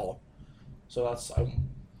bad at all. So I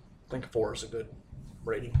think 4 is a good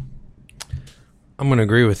rating. I'm going to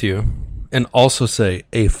agree with you, and also say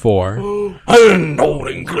a 4. An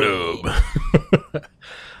Holding Club.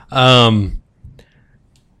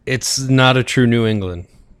 It's not a true New England,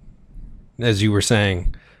 as you were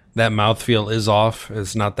saying. That mouthfeel is off.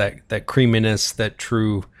 It's not that creaminess, that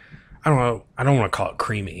true. I don't want to call it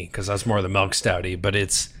creamy because that's more the milk stouty, but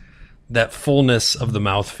it's that fullness of the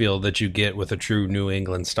mouthfeel that you get with a true New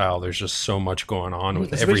England style. There's just so much going on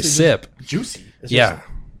with every sip. Juicy.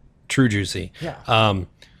 True juicy. Yeah.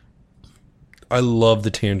 I love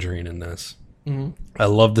the tangerine in this. Mm-hmm. I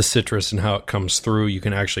love the citrus and how it comes through. You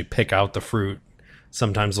can actually pick out the fruit.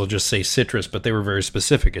 Sometimes they'll just say citrus, but they were very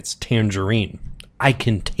specific. It's tangerine. I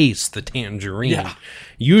can taste the tangerine. Yeah.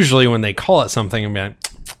 Usually when they call it something, I'm like,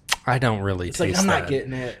 I don't really taste like, I'm that. not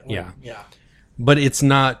getting it. Yeah. Yeah. But it's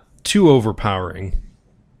not too overpowering.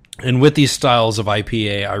 And with these styles of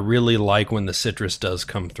IPA, I really like when the citrus does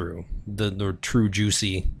come through. The true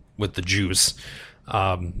juicy with the juice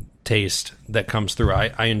taste that comes through.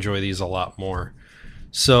 I enjoy these a lot more.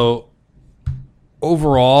 So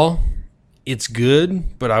overall, it's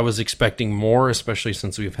good, but I was expecting more, especially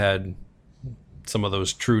since we've had some of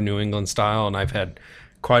those true New England style, and I've had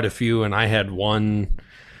quite a few, and I had one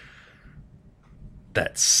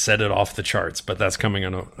that set it off the charts, but that's coming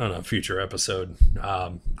on a future episode.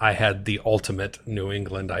 I had the ultimate New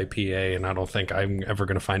England IPA, and I don't think I'm ever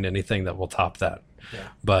going to find anything that will top that. Yeah.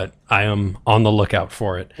 But I am on the lookout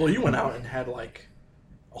for it. Well, you went out and had like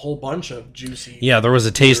a whole bunch of juicy. Yeah, there was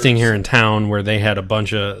a tasting here in town where they had a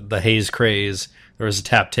bunch of the Haze Craze. There was a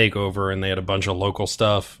tap takeover, and they had a bunch of local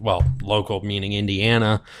stuff. Well, local meaning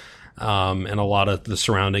Indiana, and a lot of the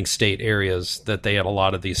surrounding state areas that they had a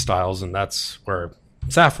lot of these styles, and that's where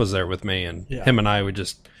Saf was there with me, and him and I would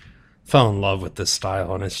just fell in love with this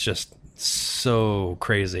style, and it's just so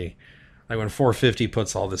crazy. Like when 450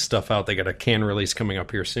 puts all this stuff out, they got a can release coming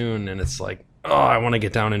up here soon, and it's like, oh, I want to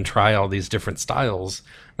get down and try all these different styles.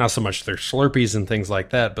 Not so much their Slurpees and things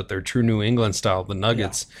like that, but their true New England style, the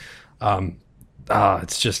nuggets. Yeah.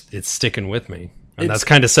 It's sticking with me, and that's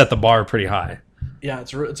kind of set the bar pretty high. Yeah,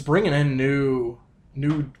 it's bringing in new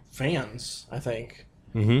fans, I think.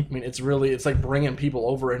 Mm-hmm. I mean, it's like bringing people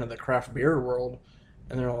over into the craft beer world,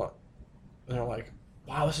 and they're like,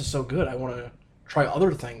 wow, this is so good. I want to try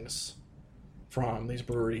other things from these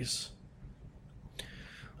breweries.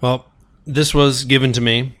 Well, this was given to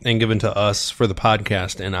me and given to us for the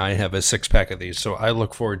podcast, and I have a 6-pack of these, so I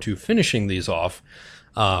look forward to finishing these off.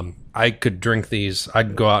 I could drink these.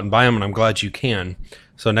 I'd go out and buy them, and I'm glad you can.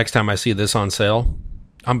 So next time I see this on sale,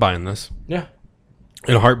 I'm buying this. Yeah.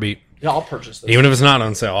 In a heartbeat. Yeah, I'll purchase this. Even if it's not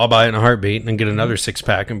on sale, I'll buy it in a heartbeat and get another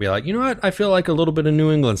 6-pack and be like, you know what? I feel like a little bit of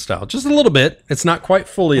New England style. Just a little bit. It's not quite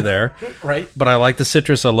fully there. Right. But I like the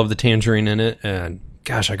citrus. I love the tangerine in it. And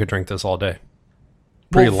gosh, I could drink this all day.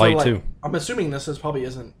 Pretty light, too. I'm assuming this probably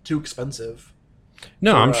isn't too expensive.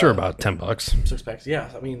 No, I'm sure about $10. 6-packs. Yeah.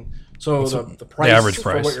 I mean, so the price, the average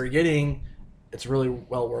price for what you're getting, it's really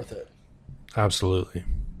well worth it. Absolutely.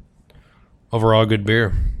 Overall, good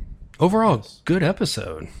beer. Overall, good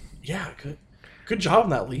episode. Yeah, good job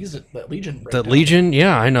on that Legion. That Legion,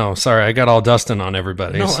 yeah, I know. Sorry, I got all Dustin on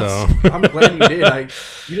everybody. No, so I'm glad you did.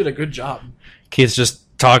 You did a good job. Keith's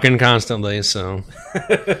just talking constantly. So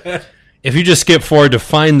if you just skip forward to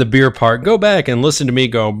find the beer part, go back and listen to me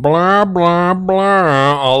go blah blah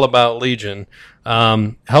blah all about Legion.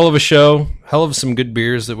 Hell of a show. Hell of some good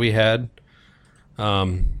beers that we had.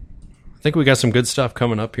 I think we got some good stuff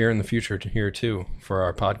coming up here in the future here too for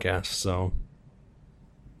our podcast. So.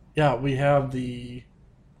 Yeah, we have the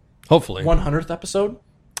hopefully 100th episode.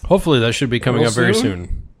 Hopefully that should be coming up very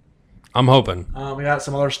soon. I'm hoping. We got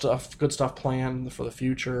some other stuff, good stuff planned for the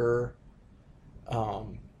future.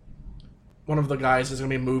 One of the guys is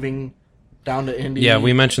going to be moving down to Indy. Yeah,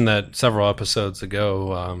 we mentioned that several episodes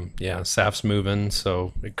ago. Saf's moving,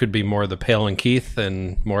 so it could be more of the Pale and Keith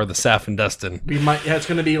and more of the Saf and Dustin. It's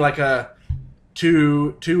going to be like a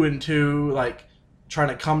two and two, like trying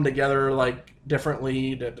to come together like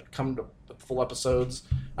differently to come to full episodes.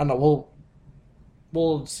 I don't know.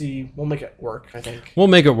 We'll see. We'll make it work, I think. We'll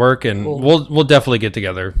make it work, and we'll definitely get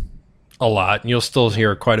together a lot. And you'll still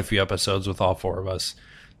hear quite a few episodes with all four of us.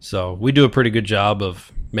 So we do a pretty good job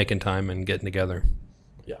of making time and getting together.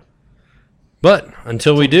 Yeah. But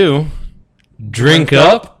until we do, drink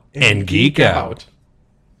up and geek out.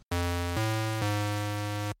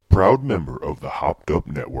 Proud member of the Hopped Up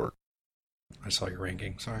Network. I saw your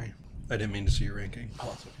ranking. Sorry. I didn't mean to see your ranking. Oh,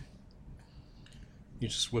 that's okay. You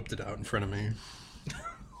just whipped it out in front of me.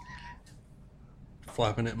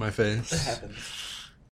 Flapping it in my face. It happens.